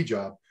TV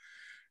job.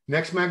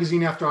 Next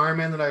magazine after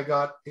Ironman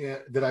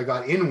that I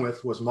got in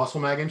with was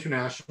Muscle Mag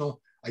International.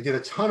 I did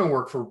a ton of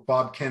work for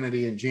Bob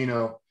Kennedy and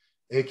Gino,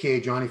 aka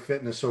Johnny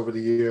Fitness, over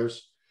the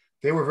years.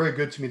 They were very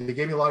good to me. They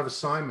gave me a lot of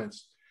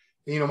assignments.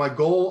 My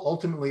goal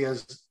ultimately,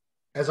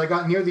 as I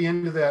got near the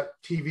end of that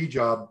TV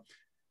job,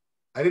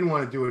 I didn't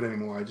want to do it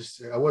anymore.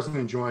 I wasn't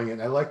enjoying it.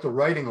 I liked the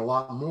writing a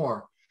lot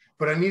more,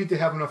 but I needed to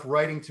have enough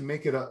writing to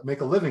make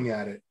a living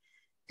at it.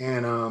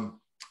 And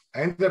I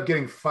ended up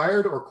getting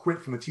fired or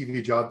quit from the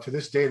TV job. To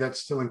this day,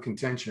 that's still in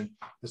contention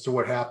as to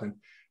what happened.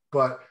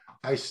 But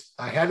I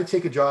had to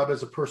take a job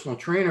as a personal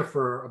trainer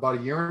for about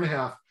a year and a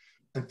half.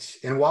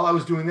 And while I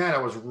was doing that,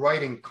 I was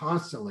writing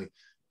constantly.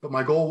 But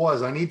my goal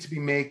was I need to be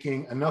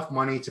making enough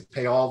money to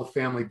pay all the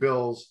family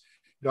bills.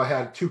 I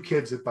had 2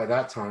 kids by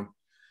that time.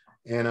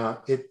 And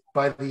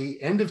by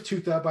the end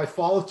of by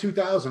fall of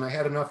 2000, I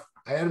had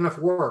enough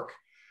work.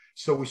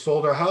 So we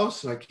sold our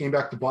house, and I came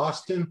back to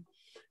Boston,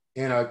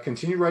 and I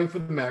continued writing for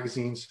the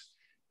magazines.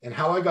 And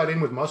how I got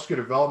in with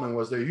muscular development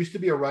was there used to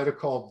be a writer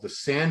called The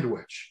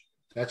Sandwich.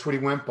 That's what he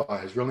went by.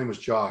 His real name was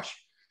Josh.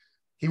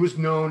 He was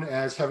known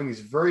as having these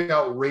very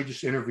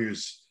outrageous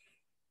interviews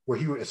where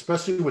he would,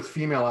 especially with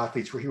female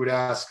athletes, where he would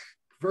ask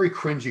very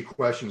cringy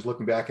questions,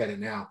 looking back at it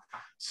now,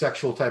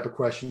 sexual type of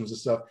questions and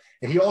stuff.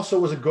 And he also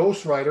was a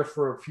ghostwriter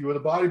for a few of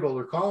the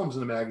bodybuilder columns in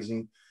the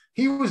magazine.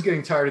 He was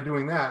getting tired of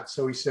doing that.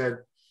 So he said,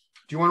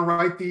 do you want to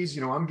write these?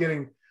 He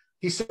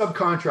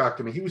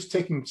subcontracted me. He was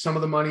taking some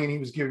of the money and he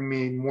was giving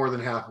me more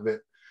than half of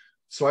it.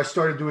 So I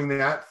started doing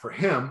that for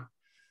him.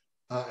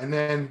 And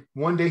then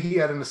one day he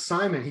had an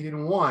assignment he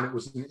didn't want. It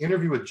was an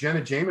interview with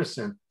Jenna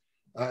Jameson.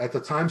 At the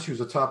time, she was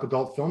a top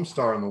adult film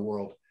star in the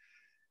world.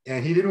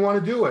 And he didn't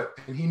want to do it.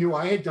 And he knew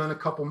I had done a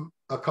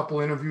couple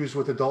interviews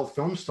with adult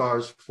film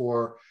stars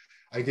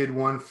I did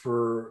one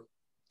for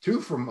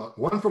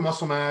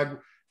Muscle Mag,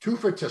 2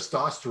 for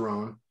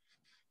Testosterone.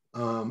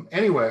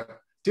 Anyway,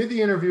 did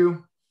the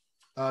interview.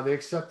 They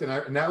accepted,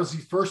 and that was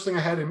the first thing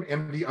I had in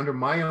MD under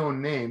my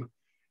own name.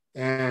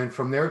 And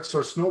from there, it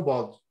sort of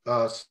snowballed.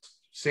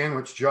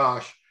 sandwich,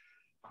 Josh,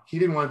 he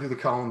didn't want to do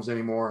the columns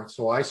anymore.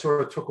 So I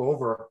sort of took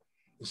over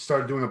and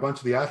started doing a bunch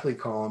of the athlete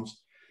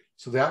columns.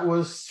 So that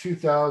was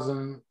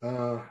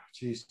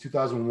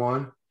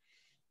 2001.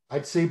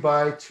 I'd say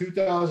by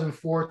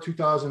 2004,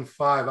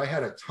 2005, I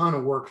had a ton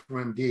of work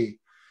from MD.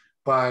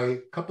 By a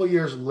couple of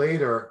years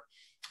later,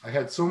 I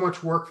had so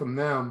much work from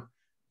them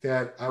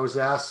that I was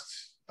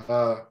asked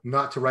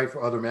not to write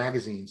for other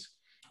magazines.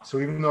 So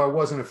even though I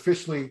wasn't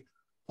officially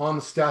on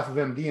the staff of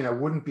MD, and I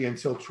wouldn't be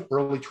until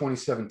early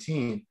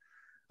 2017,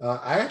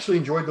 I actually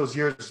enjoyed those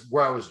years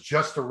where I was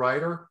just a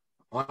writer,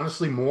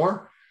 honestly,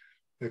 more,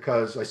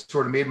 because I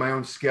sort of made my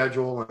own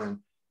schedule, and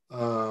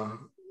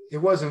it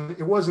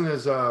wasn't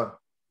as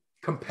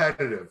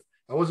competitive.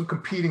 I wasn't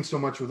competing so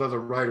much with other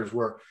writers.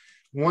 Where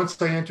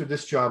once I entered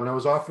this job, and I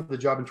was offered the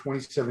job in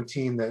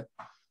 2017, that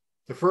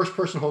the first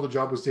person to hold the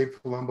job was Dave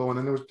Palumbo, and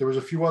then there was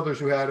a few others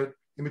who had it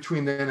in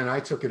between then, and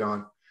I took it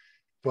on.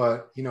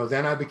 But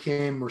then I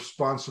became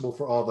responsible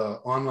for all the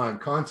online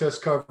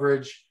contest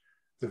coverage,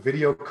 the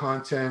video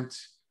content,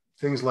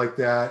 things like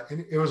that,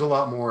 and it was a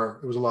lot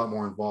more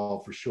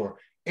involved for sure.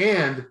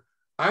 And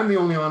I'm the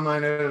only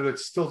online editor that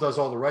still does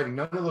all the writing.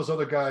 None of those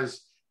other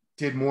guys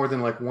did more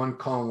than like one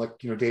column. Like,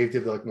 Dave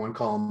did like one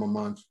column a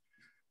month.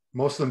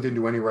 Most of them didn't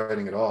do any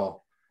writing at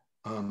all.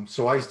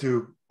 So I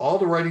do all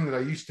the writing that I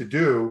used to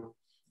do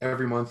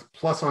every month.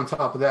 Plus on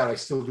top of that, I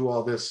still do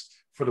all this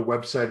for the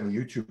website and the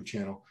YouTube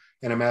channel.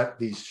 And I'm at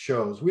these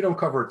shows. We don't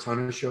cover a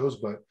ton of shows,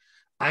 but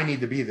I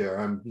need to be there.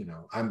 I'm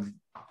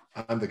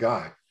the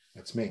guy.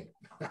 That's me.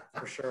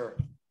 For sure.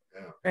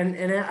 Yeah.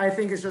 And I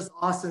think it's just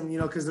awesome,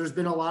 because there's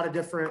been a lot of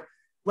different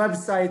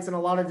websites and a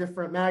lot of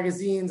different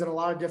magazines and a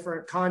lot of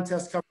different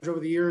contest coverage over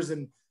the years.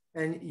 And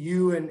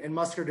you and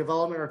Muscular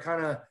Development are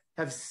kind of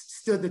have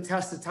stood the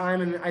test of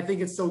time. And I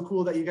think it's so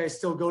cool that you guys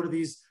still go to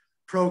these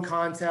pro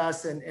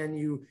contests and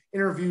you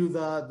interview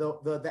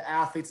the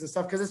athletes and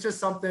stuff. Cause it's just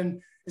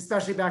something,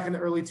 especially back in the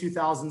early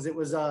 2000s, it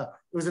was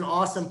an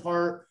awesome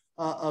part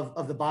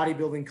of the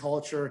bodybuilding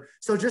culture.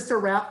 So just to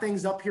wrap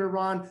things up here,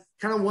 Ron,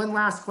 kind of one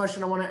last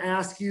question I want to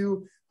ask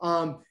you,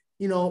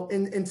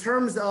 in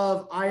terms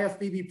of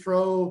IFBB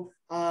Pro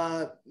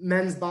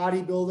men's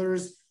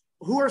bodybuilders,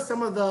 who are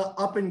some of the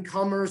up and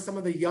comers, some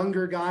of the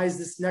younger guys,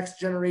 this next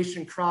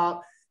generation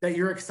crop that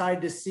you're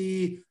excited to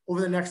see over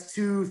the next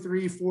 2,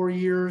 3, 4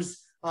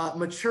 years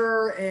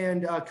mature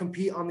and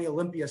compete on the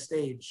Olympia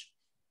stage?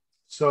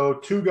 So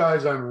 2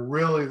 guys I'm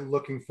really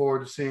looking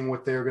forward to seeing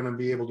what they're going to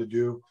be able to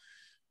do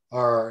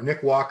are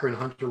Nick Walker and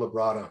Hunter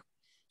Labrada.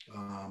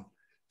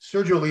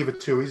 Sergio Oliva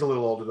too. He's a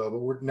little older though, but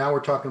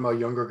we're talking about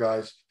younger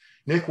guys.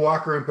 Nick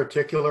Walker in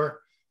particular,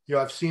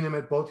 I've seen him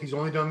at both. He's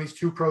only done these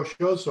 2 pro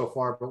shows so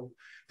far, but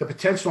the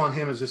potential on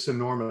him is just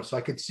enormous.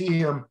 I could see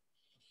him,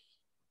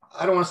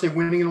 I don't want to say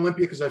winning an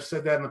Olympia because I've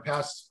said that in the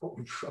past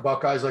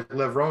about guys like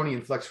Lev Roney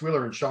and Flex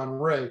Wheeler and Sean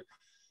Ray,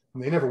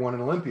 and they never won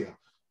an Olympia.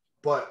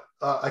 But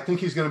I think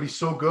he's going to be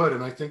so good,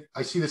 and I think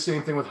I see the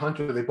same thing with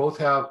Hunter. They both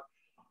have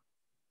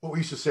what we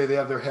used to say, they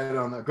have their head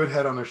on a good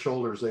head on their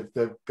shoulders.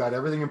 They've got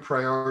everything in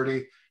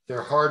priority.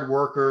 They're hard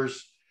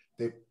workers.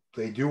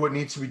 They do what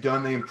needs to be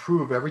done. They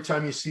improve. Every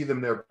time you see them,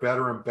 they're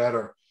better and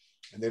better.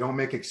 And they don't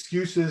make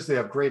excuses. They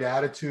have great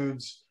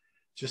attitudes.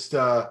 Just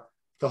the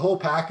whole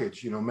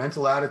package,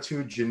 mental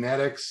attitude,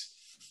 genetics,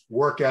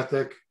 work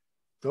ethic.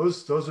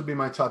 Those would be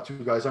my top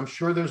 2 guys. I'm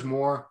sure there's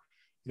more.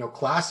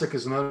 Classic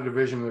is another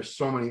division. There's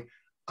so many.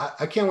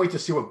 I can't wait to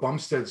see what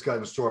Bumstead's got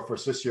in store for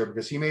us this year,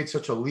 because he made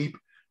such a leap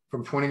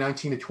from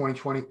 2019 to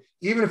 2020.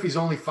 Even if he's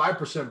only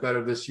 5%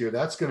 better this year,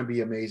 that's going to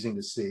be amazing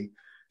to see.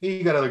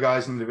 You got other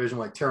guys in the division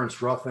like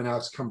Terrence Ruffin,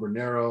 Alex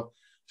Cumbernero,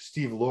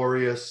 Steve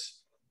Lorius.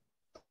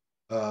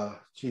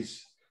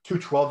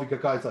 212, you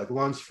got guys like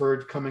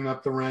Lunsford coming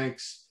up the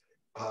ranks.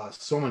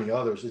 So many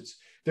others.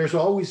 There's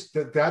always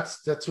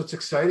that's what's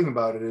exciting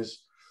about it,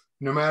 is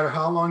no matter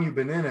how long you've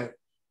been in it,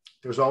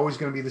 there's always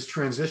going to be this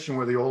transition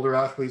where the older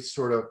athletes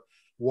sort of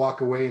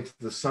walk away into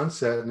the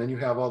sunset, and then you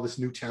have all this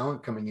new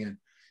talent coming in.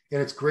 And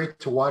it's great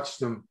to watch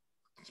them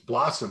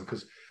blossom,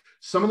 because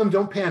some of them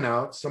don't pan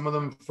out. Some of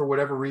them, for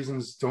whatever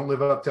reasons, don't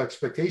live up to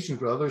expectations,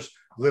 but others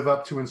live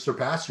up to and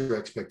surpass your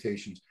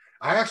expectations.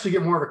 I actually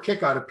get more of a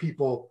kick out of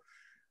people,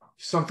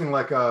 something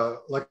like a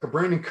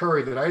Brandon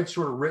Curry that I had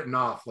sort of written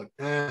off,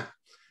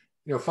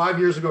 5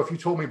 years ago, if you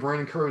told me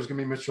Brandon Curry was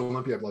going to be Mr.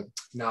 Olympia, I'd be like,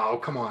 no,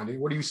 come on,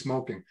 what are you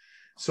smoking?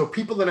 So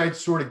people that I'd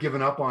sort of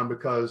given up on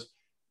because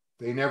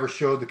they never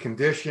showed the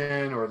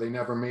condition or they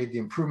never made the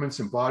improvements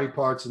in body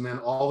parts, and then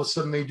all of a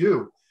sudden they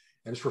do.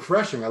 And it's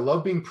refreshing. I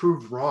love being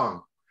proved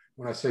wrong.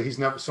 When I say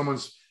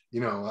someone's,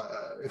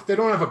 if they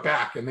don't have a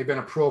back and they've been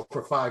a pro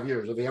for 5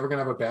 years, are they ever going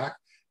to have a back?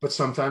 But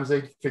sometimes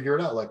they figure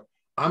it out. Like,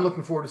 I'm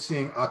looking forward to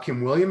seeing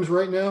Akim Williams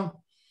right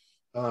now.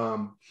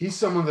 He's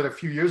someone that a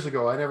few years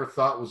ago I never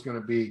thought was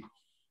going to be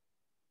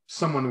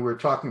someone we were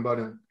talking about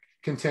in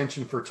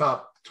contention for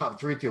top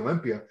 3 at the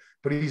Olympia,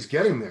 but he's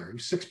getting there. He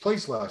was 6th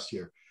place last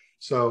year.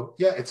 So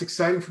yeah, it's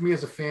exciting for me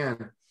as a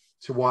fan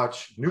to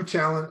watch new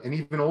talent and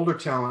even older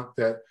talent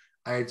that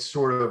I had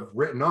sort of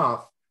written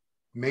off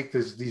make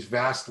these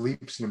vast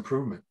leaps in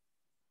improvement.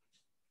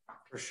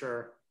 For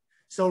sure.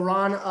 So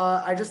Ron,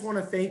 I just want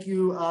to thank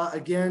you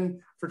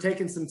again for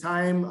taking some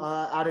time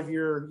out of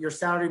your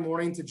Saturday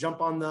morning to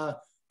jump on the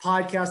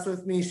podcast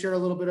with me, share a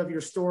little bit of your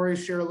story,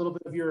 share a little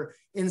bit of your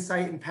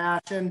insight and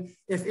passion.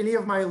 If any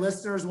of my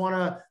listeners want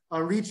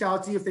to reach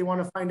out to you, if they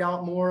want to find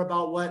out more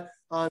about what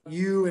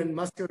you and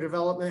Muscular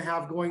Development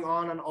have going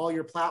on all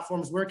your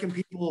platforms, where can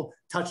people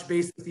touch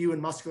base with you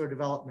and Muscular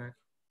Development?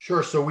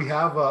 Sure. So we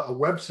have a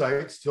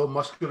website, still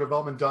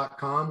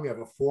musculardevelopment.com. We have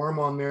a forum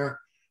on there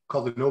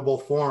called the Noble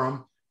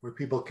Forum, where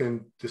people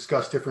can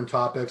discuss different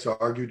topics,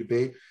 argue,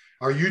 debate.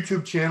 Our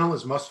YouTube channel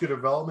is Muscular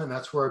Development.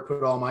 That's where I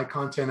put all my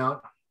content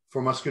out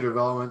for Muscular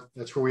Development.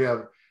 That's where we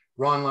have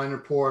Ron Line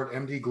Report,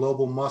 MD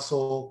Global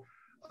Muscle,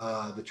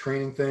 the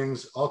training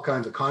things, all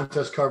kinds of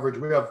contest coverage.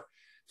 We have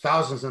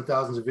thousands and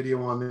thousands of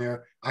video on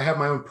there. I have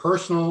my own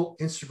personal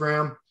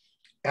Instagram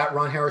at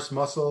Ron Harris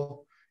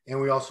Muscle. And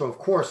we also, of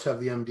course, have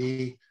the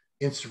MD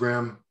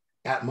Instagram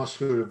at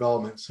Muscular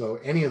Development. So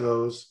any of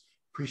those,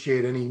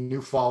 appreciate any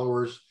new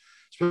followers,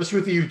 especially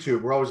with the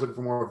YouTube. We're always looking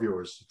for more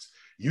viewers.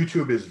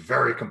 YouTube is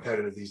very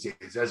competitive these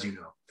days, as you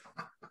know.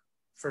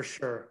 For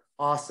sure.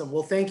 Awesome.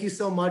 Well, thank you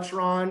so much,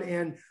 Ron.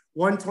 And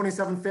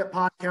 127 Fit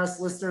podcast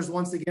listeners,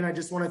 once again, I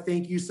just want to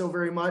thank you so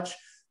very much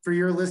for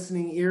your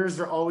listening ears.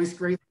 They're always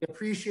greatly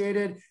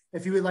appreciated.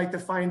 If you would like to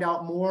find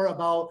out more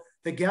about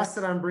the guests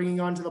that I'm bringing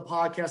onto the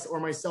podcast or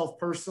myself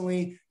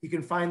personally, you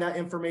can find that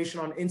information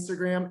on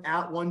Instagram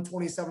at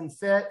 127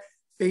 Fit.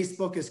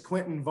 Facebook is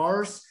Quentin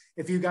Vars.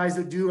 If you guys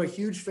would do a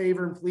huge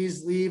favor and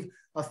please leave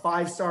a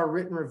 5-star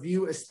written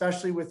review,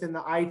 especially within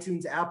the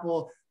iTunes,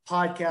 Apple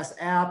podcast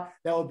app,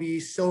 that would be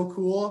so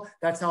cool.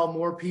 That's how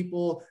more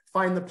people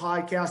find the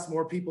podcast,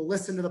 more people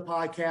listen to the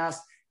podcast,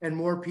 and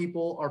more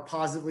people are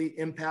positively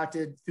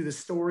impacted through the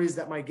stories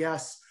that my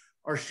guests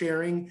are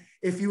sharing.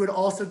 If you would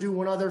also do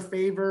one other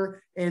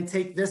favor and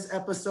take this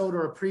episode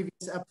or a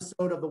previous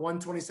episode of the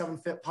 127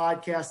 Fit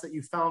podcast that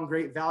you found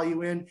great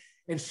value in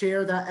and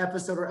share that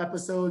episode or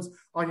episodes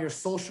on your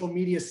social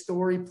media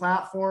story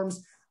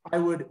platforms, I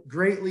would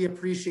greatly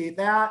appreciate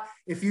that.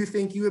 If you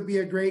think you would be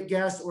a great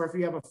guest, or if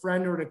you have a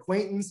friend or an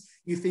acquaintance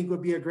you think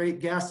would be a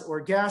great guest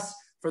or guest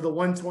for the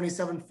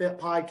 127 Fit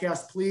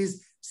podcast,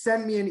 please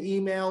send me an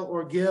email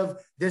or give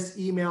this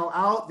email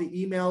out.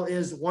 The email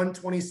is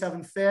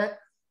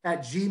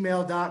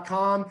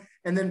 127fit@gmail.com.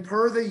 And then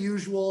per the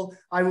usual,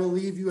 I will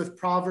leave you with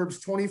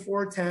Proverbs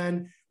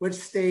 24:10, which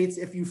states,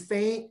 if you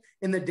faint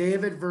in the day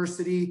of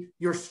adversity,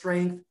 your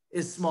strength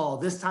is small.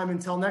 This time,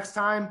 until next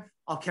time,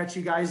 I'll catch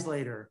you guys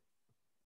later.